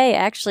DEA,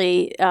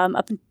 actually,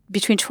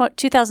 between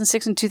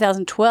 2006 and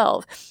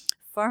 2012,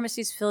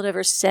 pharmacies filled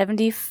over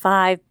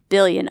 75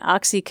 billion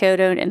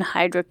oxycodone and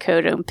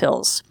hydrocodone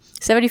pills.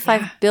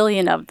 75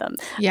 billion of them.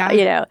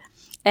 Yeah.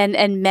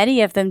 And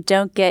many of them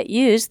don't get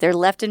used. They're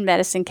left in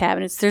medicine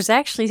cabinets. There's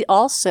actually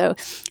also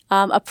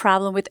a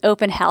problem with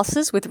open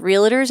houses with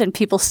realtors and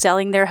people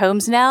selling their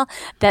homes now,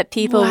 that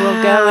people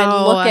will go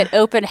and look at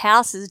open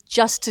houses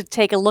just to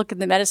take a look in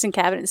the medicine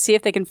cabinet and see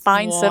if they can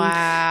find some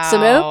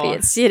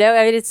opiates.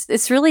 I mean,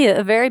 it's really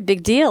a very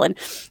big deal. And,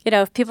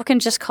 if people can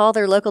just call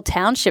their local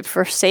township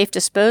for safe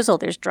disposal,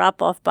 there's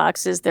drop-off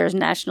boxes, there's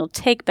national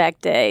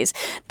take-back days.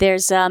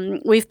 There's,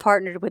 we've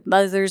partnered with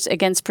Mothers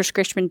Against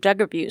Prescription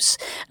Drug Abuse,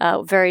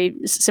 very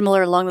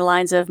similar along the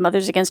lines of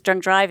Mothers Against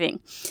Drunk Driving,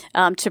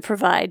 to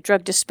provide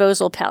drug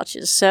disposal pouches.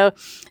 So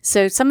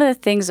some of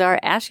the things are,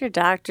 ask your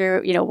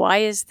doctor, why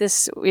is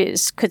this,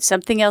 could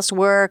something else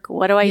work?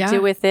 What do I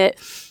do with it?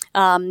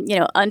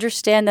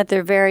 Understand that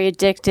they're very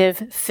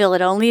addictive. Fill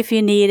it only if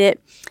you need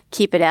it.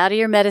 Keep it out of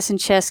your medicine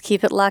chest.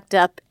 Keep it locked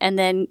up, and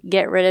then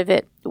get rid of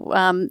it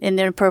in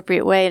an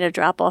appropriate way in a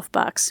drop-off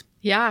box.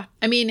 Yeah.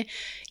 I mean,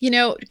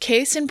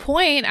 case in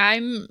point,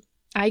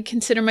 I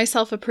consider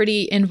myself a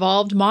pretty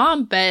involved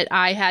mom, but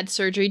I had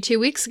surgery 2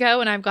 weeks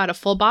ago and I've got a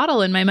full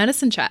bottle in my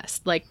medicine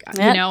chest.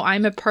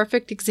 I'm a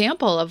perfect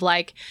example of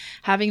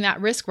having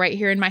that risk right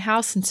here in my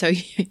house. And so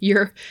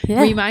you're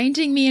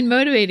reminding me and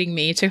motivating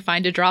me to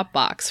find a drop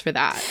box for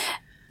that.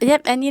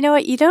 Yep. And you know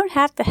what? You don't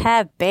have to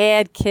have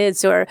bad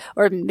kids or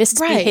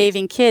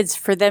misbehaving kids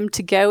for them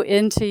to go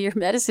into your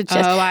medicine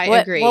chest. Oh, I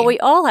agree. What we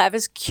all have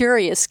is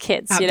curious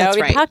kids. That's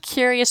right. How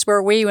curious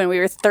were we when we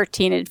were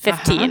 13 and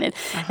 15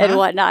 and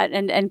whatnot?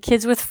 And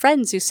kids with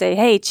friends who say,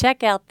 hey,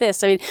 check out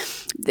this. I mean,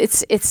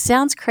 it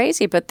sounds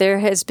crazy, but there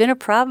has been a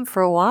problem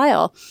for a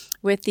while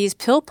with these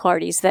pill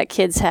parties that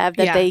kids have,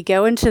 that they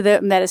go into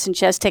the medicine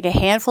chest, take a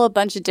handful, a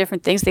bunch of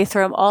different things. They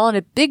throw them all in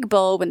a big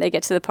bowl when they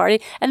get to the party,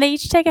 and they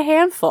each take a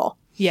handful.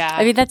 Yeah.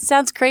 I mean, that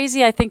sounds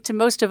crazy, I think, to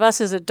most of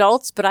us as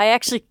adults, but I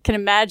actually can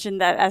imagine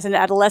that as an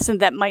adolescent,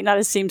 that might not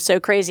have seemed so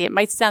crazy. It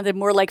might sound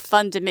more like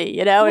fun to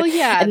me, Well,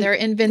 yeah, and they're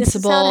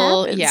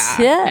invincible.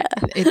 Yeah.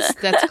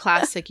 That's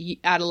classic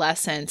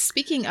adolescence.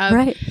 Speaking of,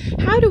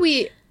 how do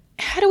we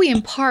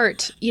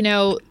impart,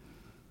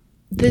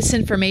 this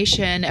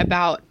information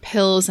about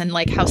pills and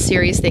how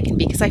serious they can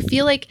be? Because I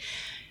feel like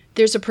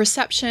there's a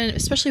perception,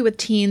 especially with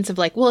teens, of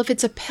if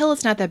it's a pill,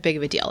 it's not that big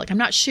of a deal. I'm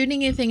not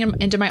shooting anything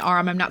into my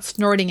arm. I'm not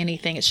snorting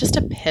anything. It's just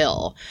a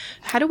pill.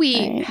 How do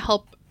we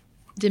help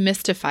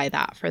demystify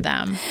that for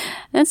them?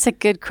 That's a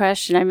good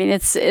question. I mean,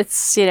 it's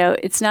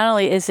not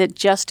only is it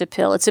just a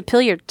pill, it's a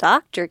pill your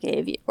doctor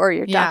gave you or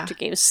your doctor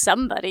gave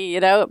somebody,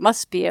 it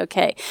must be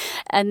okay.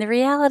 And the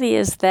reality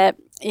is that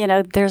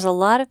there's a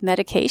lot of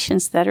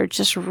medications that are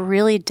just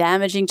really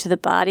damaging to the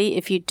body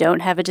if you don't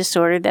have a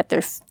disorder that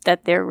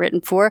they're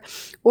written for,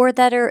 or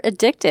that are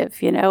addictive.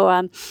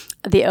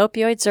 The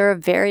opioids are a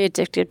very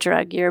addictive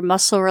drug. Your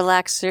muscle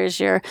relaxers,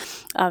 your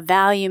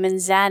Valium and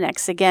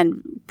Xanax,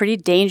 again, pretty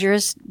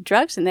dangerous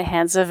drugs in the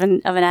hands of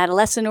an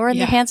adolescent or in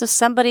the hands of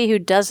somebody who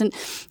doesn't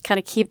kind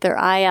of keep their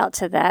eye out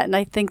to that. And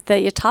I think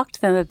that you talk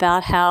to them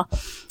about how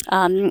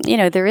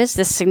there is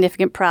this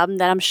significant problem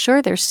that I'm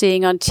sure they're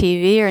seeing on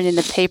TV or in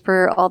the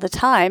paper all the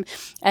time,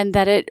 and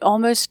that it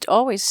almost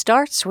always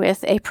starts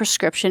with a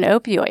prescription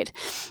opioid.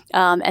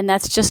 And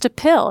that's just a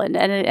pill.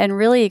 And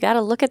really, you got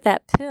to look at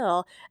that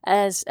pill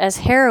as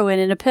heroin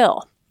in a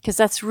pill, because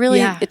that's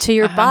really to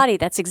your body.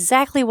 That's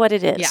exactly what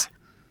it is. Yeah.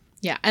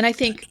 Yeah. And I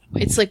think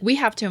it's we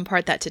have to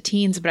impart that to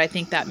teens, but I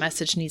think that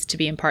message needs to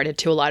be imparted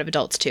to a lot of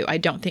adults too. I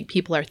don't think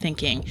people are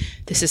thinking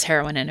this is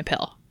heroin in a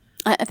pill.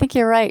 I think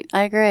you're right.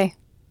 I agree.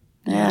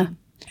 Yeah.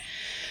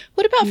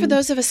 What about for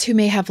those of us who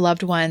may have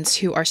loved ones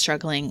who are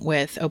struggling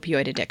with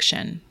opioid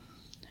addiction?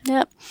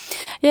 Yep.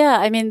 Yeah.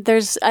 I mean,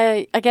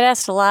 I get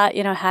asked a lot,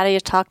 how do you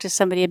talk to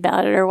somebody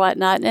about it or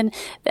whatnot? And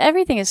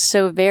everything is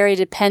so very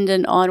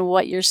dependent on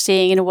what you're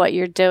seeing and what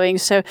you're doing.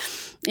 So,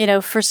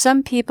 for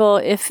some people,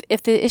 if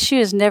the issue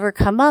has never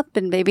come up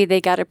and maybe they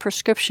got a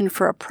prescription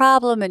for a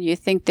problem and you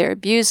think they're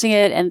abusing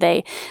it and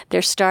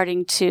they're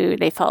starting to,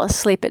 they fall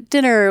asleep at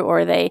dinner,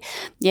 or they,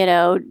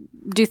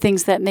 do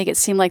things that make it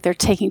seem like they're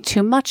taking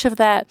too much of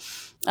that.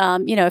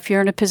 If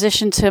you're in a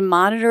position to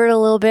monitor it a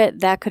little bit,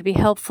 that could be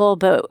helpful.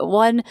 But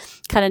one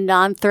kind of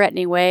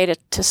non-threatening way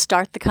to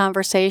start the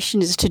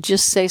conversation is to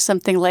just say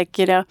something like,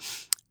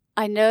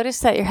 I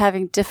noticed that you're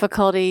having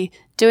difficulty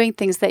doing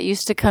things that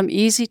used to come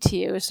easy to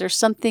you. Is there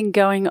something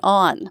going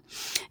on?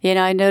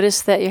 I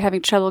noticed that you're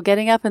having trouble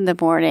getting up in the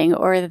morning,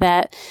 or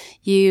that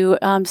you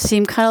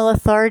seem kind of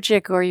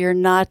lethargic, or you're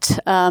not,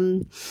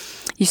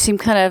 you seem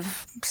kind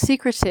of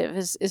secretive.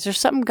 Is there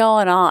something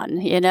going on,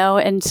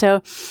 And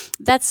so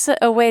that's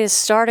a way to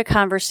start a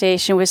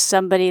conversation with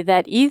somebody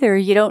that either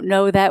you don't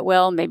know that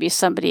well, maybe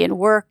somebody in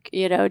work,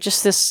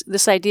 just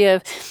this idea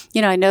of,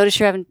 I notice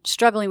you're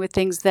struggling with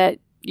things that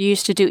you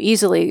used to do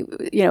easily,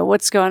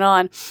 what's going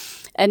on?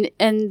 And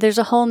there's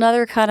a whole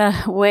nother kind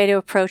of way to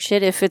approach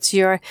it. If it's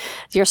your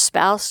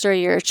spouse or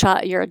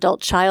your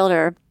adult child,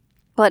 or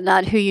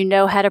whatnot, who you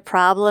know had a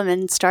problem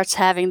and starts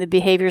having the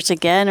behaviors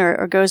again,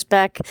 or goes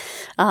back,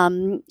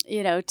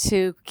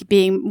 to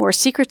being more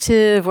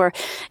secretive, or,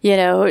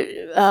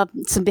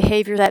 some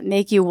behavior that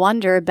make you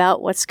wonder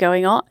about what's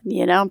going on,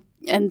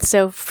 And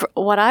so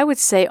what I would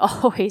say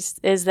always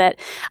is that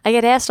I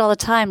get asked all the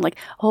time, like,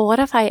 oh, what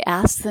if I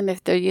ask them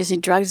if they're using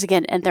drugs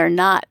again and they're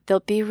not? They'll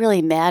be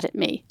really mad at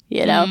me,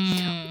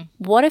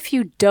 What if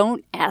you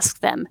don't ask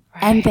them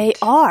and they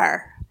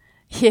are?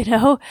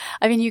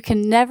 You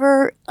can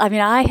never,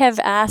 I have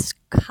asked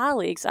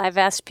colleagues, I've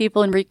asked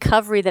people in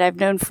recovery that I've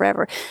known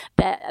forever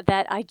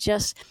that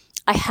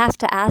I have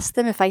to ask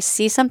them if I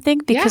see something,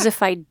 because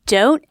if I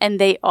don't and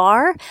they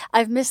are,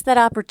 I've missed that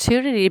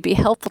opportunity to be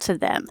helpful to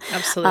them.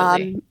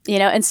 Absolutely.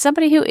 And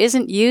somebody who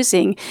isn't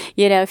using,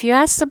 if you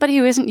ask somebody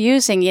who isn't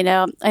using,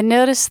 I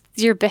noticed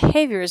your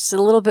behavior is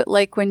a little bit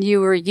like when you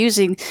were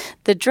using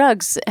the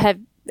drugs.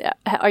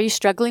 Are you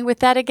struggling with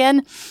that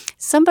again?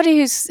 Somebody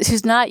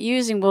who's not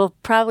using will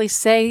probably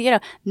say,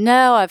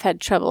 no, I've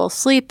had trouble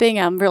sleeping,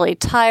 I'm really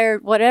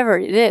tired, whatever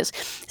it is.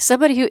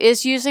 Somebody who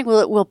is using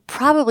will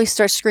probably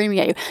start screaming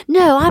at you,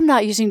 no, I'm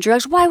not using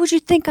drugs. Why would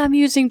you think I'm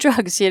using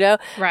drugs?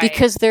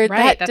 Because they're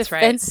that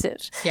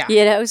defensive. Right.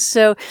 Yeah.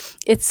 So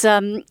it's,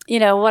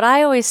 what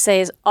I always say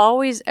is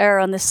always err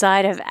on the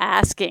side of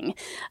asking.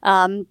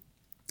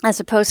 As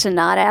opposed to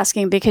not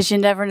asking, because you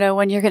never know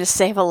when you're going to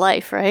save a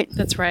life, right?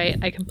 That's right.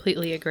 I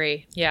completely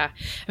agree. Yeah.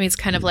 It's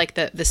kind of like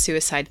the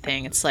suicide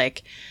thing. It's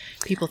like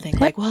people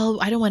think like,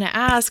 well, I don't want to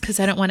ask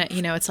because I don't want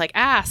to, it's like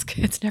ask.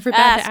 It's never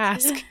bad to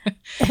ask.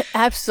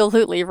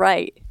 Absolutely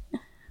right.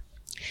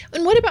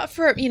 And what about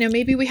for,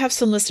 maybe we have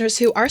some listeners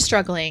who are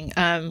struggling,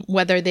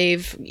 whether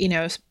they've,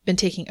 been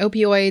taking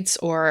opioids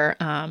or,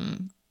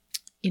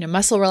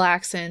 muscle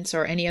relaxants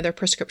or any other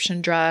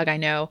prescription drug. I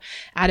know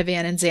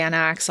Ativan and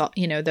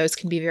Xanax, those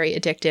can be very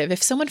addictive.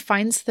 If someone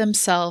finds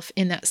themselves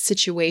in that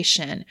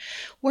situation,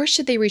 where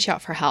should they reach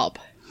out for help?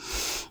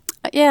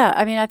 Yeah,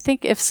 I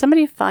think if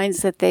somebody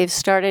finds that they've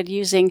started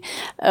using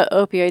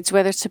opioids,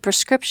 whether it's a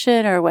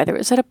prescription or whether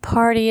it's at a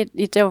party,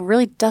 it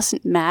really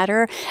doesn't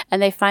matter, and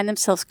they find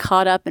themselves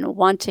caught up in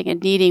wanting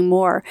and needing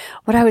more,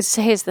 what I would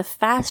say is the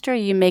faster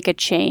you make a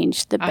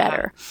change, the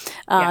better.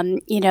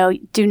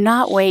 Do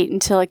not wait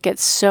until it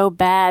gets so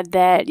bad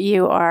that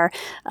you are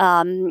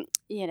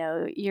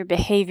your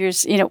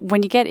behaviors,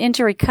 when you get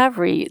into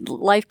recovery,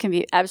 life can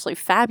be absolutely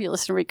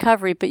fabulous in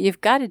recovery, but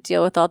you've got to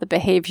deal with all the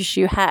behaviors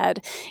you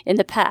had in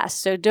the past.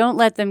 So don't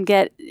let them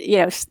get,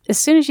 as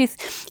soon as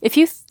if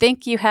you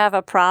think you have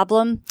a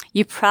problem,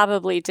 you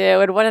probably do.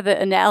 And one of the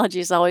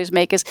analogies I always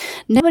make is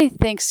nobody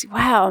thinks,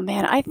 wow,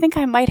 man, I think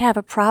I might have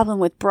a problem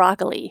with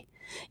broccoli.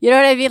 You know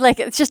what I mean? Like,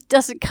 it just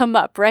doesn't come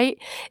up, right?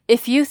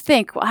 If you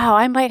think, wow,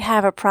 I might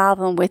have a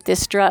problem with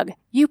this drug,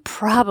 you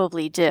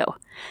probably do.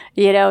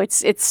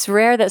 It's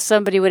rare that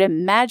somebody would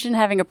imagine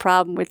having a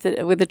problem with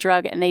the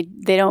drug and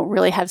they don't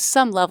really have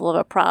some level of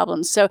a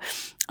problem. So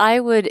I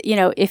would,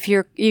 if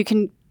you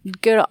can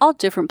go to all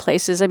different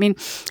places.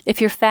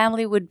 If your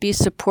family would be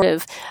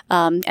supportive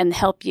and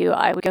help you,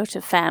 I would go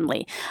to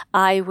family.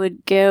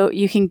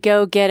 You can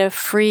go get a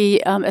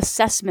free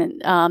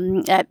assessment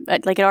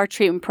at our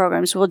treatment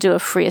programs. We'll do a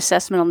free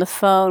assessment on the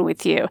phone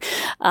with you.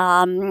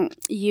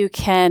 You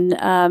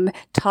can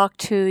talk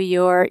to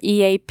your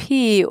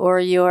EAP or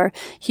your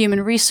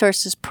human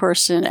resources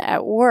person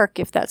at work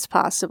if that's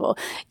possible.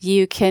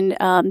 You can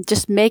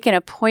just make an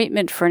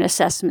appointment for an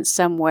assessment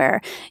somewhere.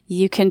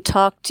 You can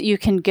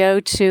go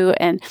to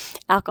an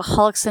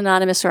Alcoholics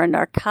Anonymous or a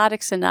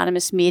Narcotics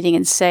Anonymous meeting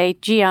and say,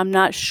 gee, I'm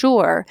not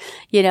sure.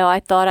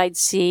 I thought I'd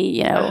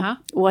see,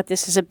 what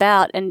this is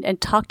about, and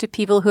talk to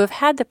people who have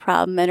had the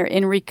problem and are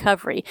in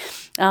recovery.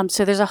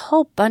 So there's a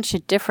whole bunch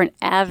of different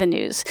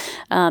avenues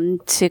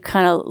to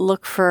kind of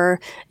look for,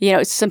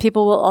 some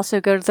people will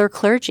also go to their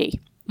clergy,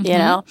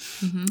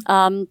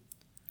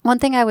 One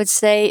thing I would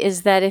say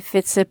is that if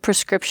it's a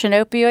prescription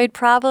opioid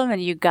problem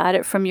and you got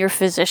it from your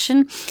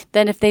physician,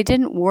 then if they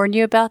didn't warn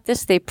you about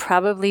this, they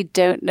probably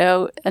don't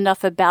know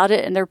enough about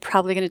it, and they're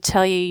probably going to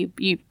tell you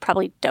you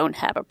probably don't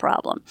have a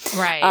problem.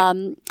 Right.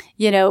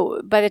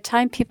 By the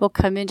time people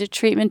come into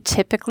treatment,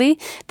 typically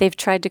they've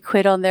tried to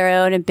quit on their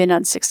own and been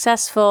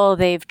unsuccessful.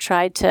 They've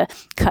tried to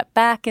cut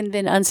back and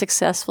been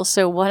unsuccessful.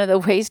 So one of the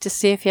ways to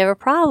see if you have a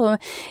problem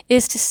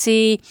is to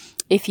see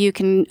if you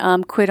can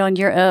quit on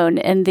your own.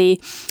 And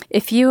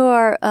if you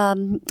are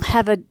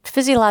have a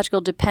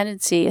physiological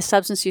dependency, a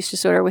substance use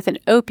disorder with an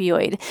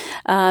opioid,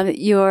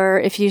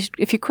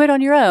 if you quit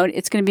on your own,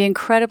 it's going to be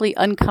incredibly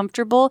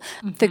uncomfortable.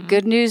 Mm-hmm. The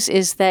good news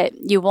is that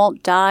you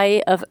won't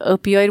die of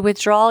opioid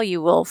withdrawal.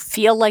 You will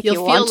feel like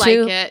you want to.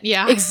 You'll feel like it,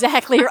 yeah.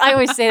 Exactly. I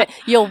always say that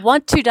you'll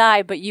want to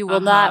die, but you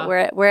will not.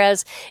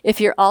 Whereas if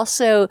you're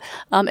also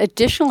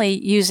additionally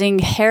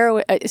using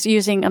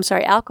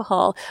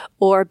alcohol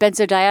or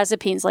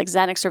benzodiazepines like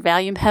Xanax or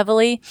Valium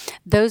heavily,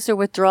 those are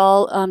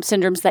withdrawal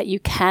syndromes that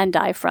you can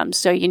die from.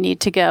 So you need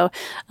to go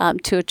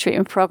to a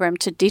treatment program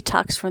to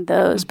detox from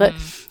those. Mm-hmm.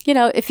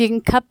 But, if you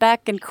can cut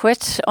back and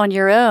quit on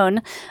your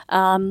own,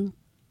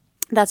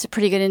 that's a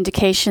pretty good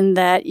indication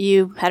that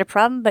you had a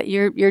problem, but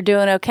you're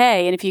doing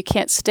okay. And if you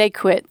can't stay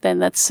quit, then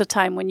that's a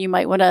time when you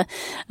might want to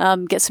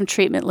get some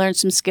treatment, learn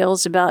some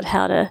skills about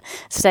how to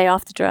stay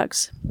off the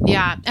drugs.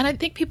 Yeah. And I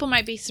think people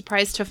might be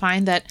surprised to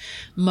find that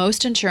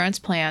most insurance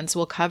plans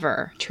will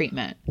cover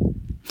treatment.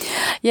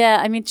 Yeah,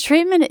 I mean,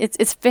 treatment,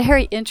 it's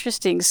very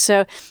interesting.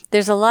 So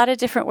there's a lot of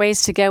different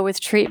ways to go with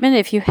treatment.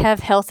 If you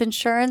have health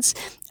insurance,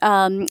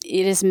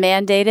 it is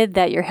mandated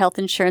that your health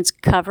insurance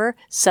cover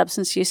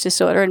substance use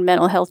disorder and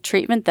mental health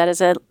treatment. That is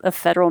a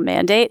federal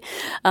mandate.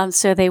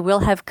 So they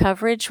will have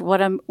coverage.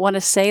 What I want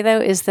to say, though,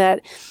 is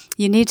that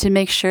you need to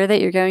make sure that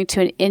you're going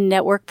to an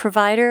in-network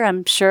provider.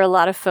 I'm sure a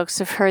lot of folks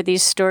have heard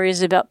these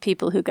stories about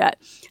people who got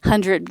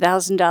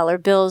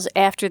 $100,000 bills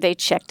after they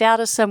checked out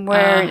of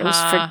somewhere, and it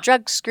was for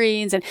drug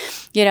screens. And,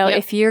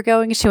 if you're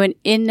going to an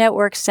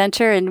in-network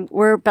center, and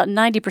we're about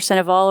 90%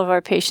 of all of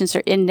our patients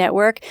are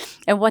in-network,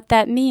 and what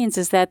that means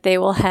is that they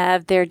will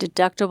have their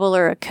deductible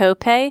or a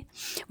copay,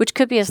 which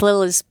could be as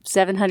little as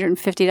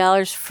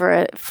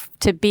 $750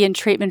 to be in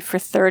treatment for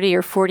 30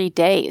 or 40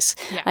 days.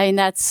 Yeah. I mean,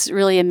 that's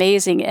really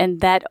amazing. And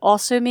that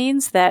also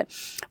means that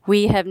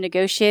we have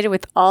negotiated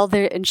with all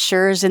the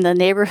insurers in the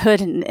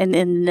neighborhood and in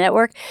the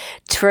network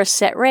for a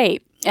set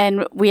rate.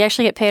 And we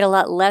actually get paid a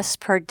lot less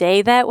per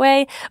day that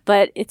way,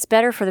 but it's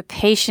better for the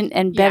patient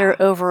and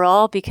better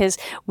overall, because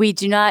we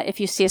do not, if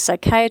you see a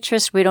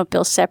psychiatrist, we don't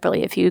bill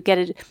separately. If you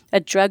get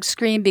a drug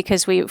screen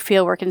because we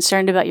feel we're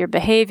concerned about your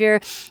behavior,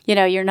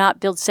 you're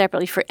not billed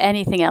separately for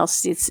anything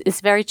else.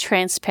 It's very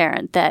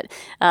transparent that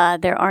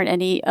there aren't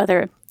any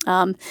other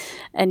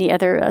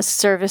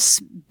service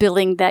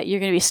billing that you're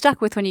going to be stuck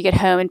with when you get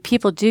home. And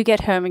people do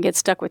get home and get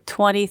stuck with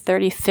 $20,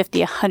 $30,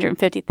 $50,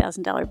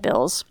 $150,000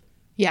 bills.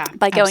 Yeah.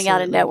 By going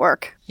out of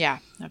network. Yeah,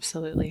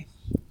 absolutely.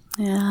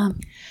 Yeah.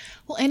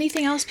 Well,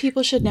 anything else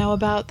people should know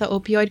about the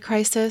opioid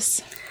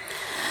crisis?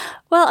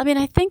 Well, I mean,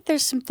 I think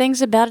there's some things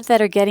about it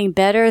that are getting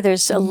better.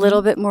 There's a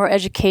little bit more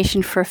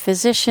education for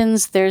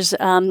physicians. There's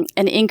an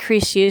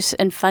increased use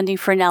and funding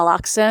for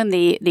naloxone,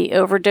 the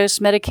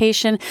overdose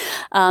medication.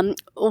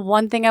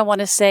 One thing I want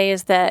to say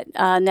is that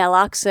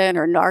naloxone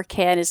or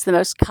Narcan is the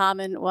most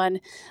common one.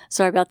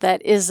 Sorry about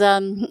that. Is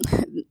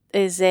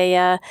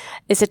a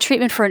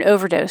treatment for an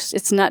overdose.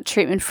 It's not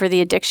treatment for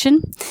the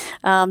addiction.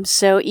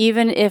 So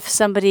even if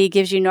somebody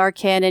gives you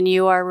Narcan and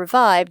you are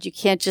revived, you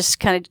can't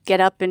just kind of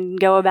get up and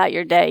go about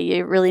your day.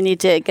 You really need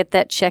to get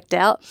that checked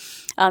out.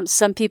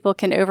 Some people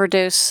can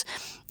overdose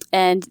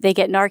and they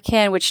get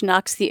Narcan, which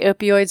knocks the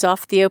opioids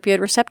off the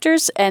opioid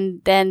receptors, and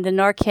then the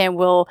Narcan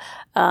will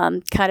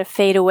kind of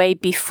fade away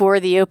before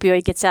the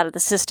opioid gets out of the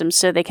system,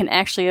 so they can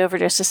actually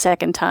overdose a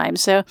second time.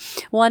 So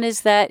one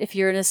is that if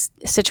you're in a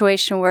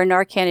situation where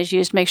Narcan is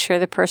used, make sure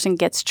the person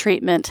gets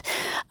treatment.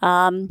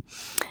 What's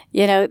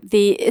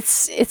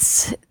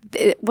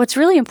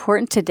really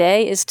important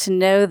today is to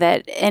know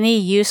that any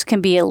use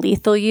can be a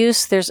lethal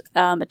use. There's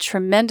a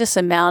tremendous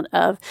amount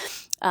of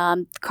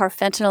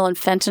carfentanil and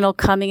fentanyl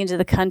coming into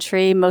the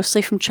country,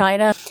 mostly from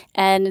China.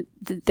 And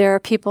there are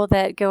people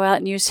that go out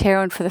and use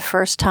heroin for the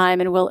first time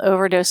and will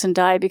overdose and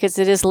die because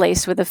it is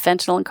laced with the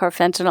fentanyl and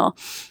carfentanil.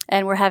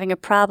 And we're having a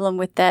problem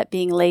with that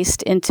being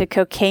laced into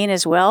cocaine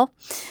as well.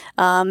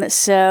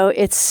 So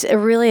it's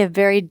really a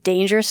very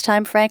dangerous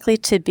time, frankly,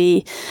 to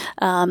be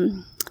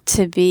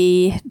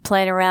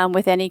playing around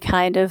with any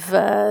kind of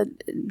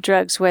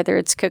drugs, whether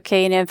it's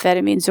cocaine,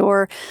 amphetamines,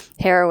 or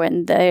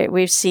heroin.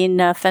 We've seen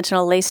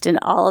fentanyl laced in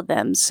all of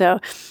them. So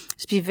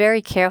just be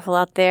very careful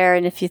out there.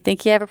 And if you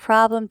think you have a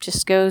problem,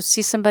 just go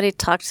see somebody,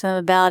 talk to them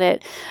about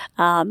it,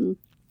 and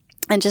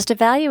just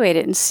evaluate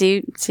it and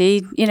see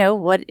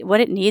what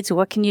it needs,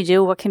 what can you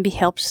do, what can be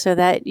helped so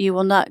that you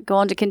will not go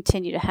on to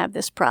continue to have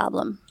this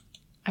problem.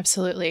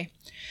 Absolutely.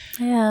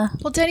 Yeah.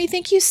 Well, Deni,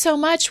 thank you so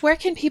much. Where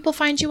can people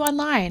find you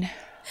online?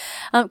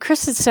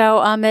 Kristen, so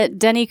I'm at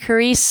Deni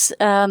Carise.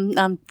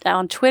 I'm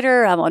on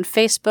Twitter. I'm on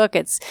Facebook.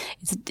 It's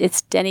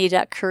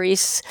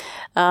Deni.Carise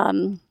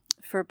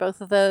for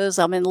both of those.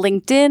 I'm in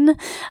LinkedIn.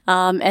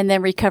 And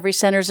then Recovery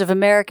Centers of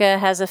America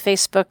has a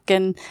Facebook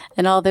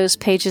and all those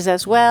pages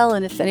as well.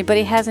 And if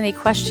anybody has any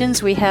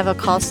questions, we have a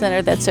call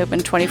center that's open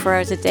 24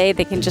 hours a day.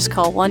 They can just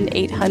call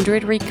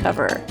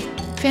 1-800-RECOVER.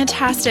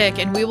 Fantastic.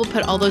 And we will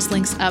put all those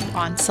links up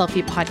on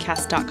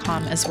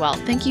selfiepodcast.com as well.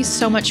 Thank you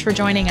so much for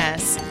joining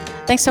us.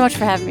 Thanks so much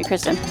for having me,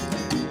 Kristen.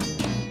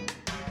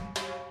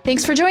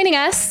 Thanks for joining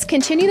us.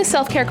 Continue the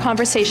self-care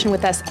conversation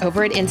with us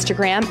over at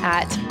Instagram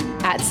at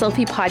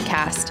Selfie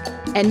Podcast.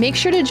 And make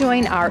sure to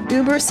join our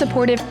uber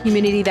supportive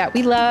community that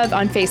we love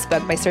on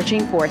Facebook by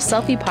searching for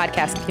Selfie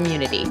Podcast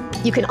Community.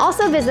 You can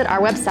also visit our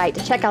website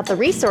to check out the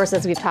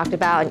resources we've talked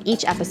about in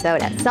each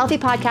episode at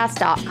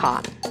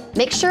selfiepodcast.com.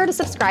 Make sure to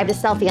subscribe to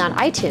Selfie on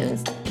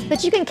iTunes so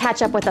that you can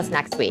catch up with us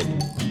next week.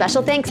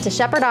 Special thanks to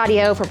Shepherd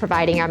Audio for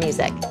providing our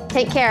music.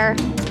 Take care.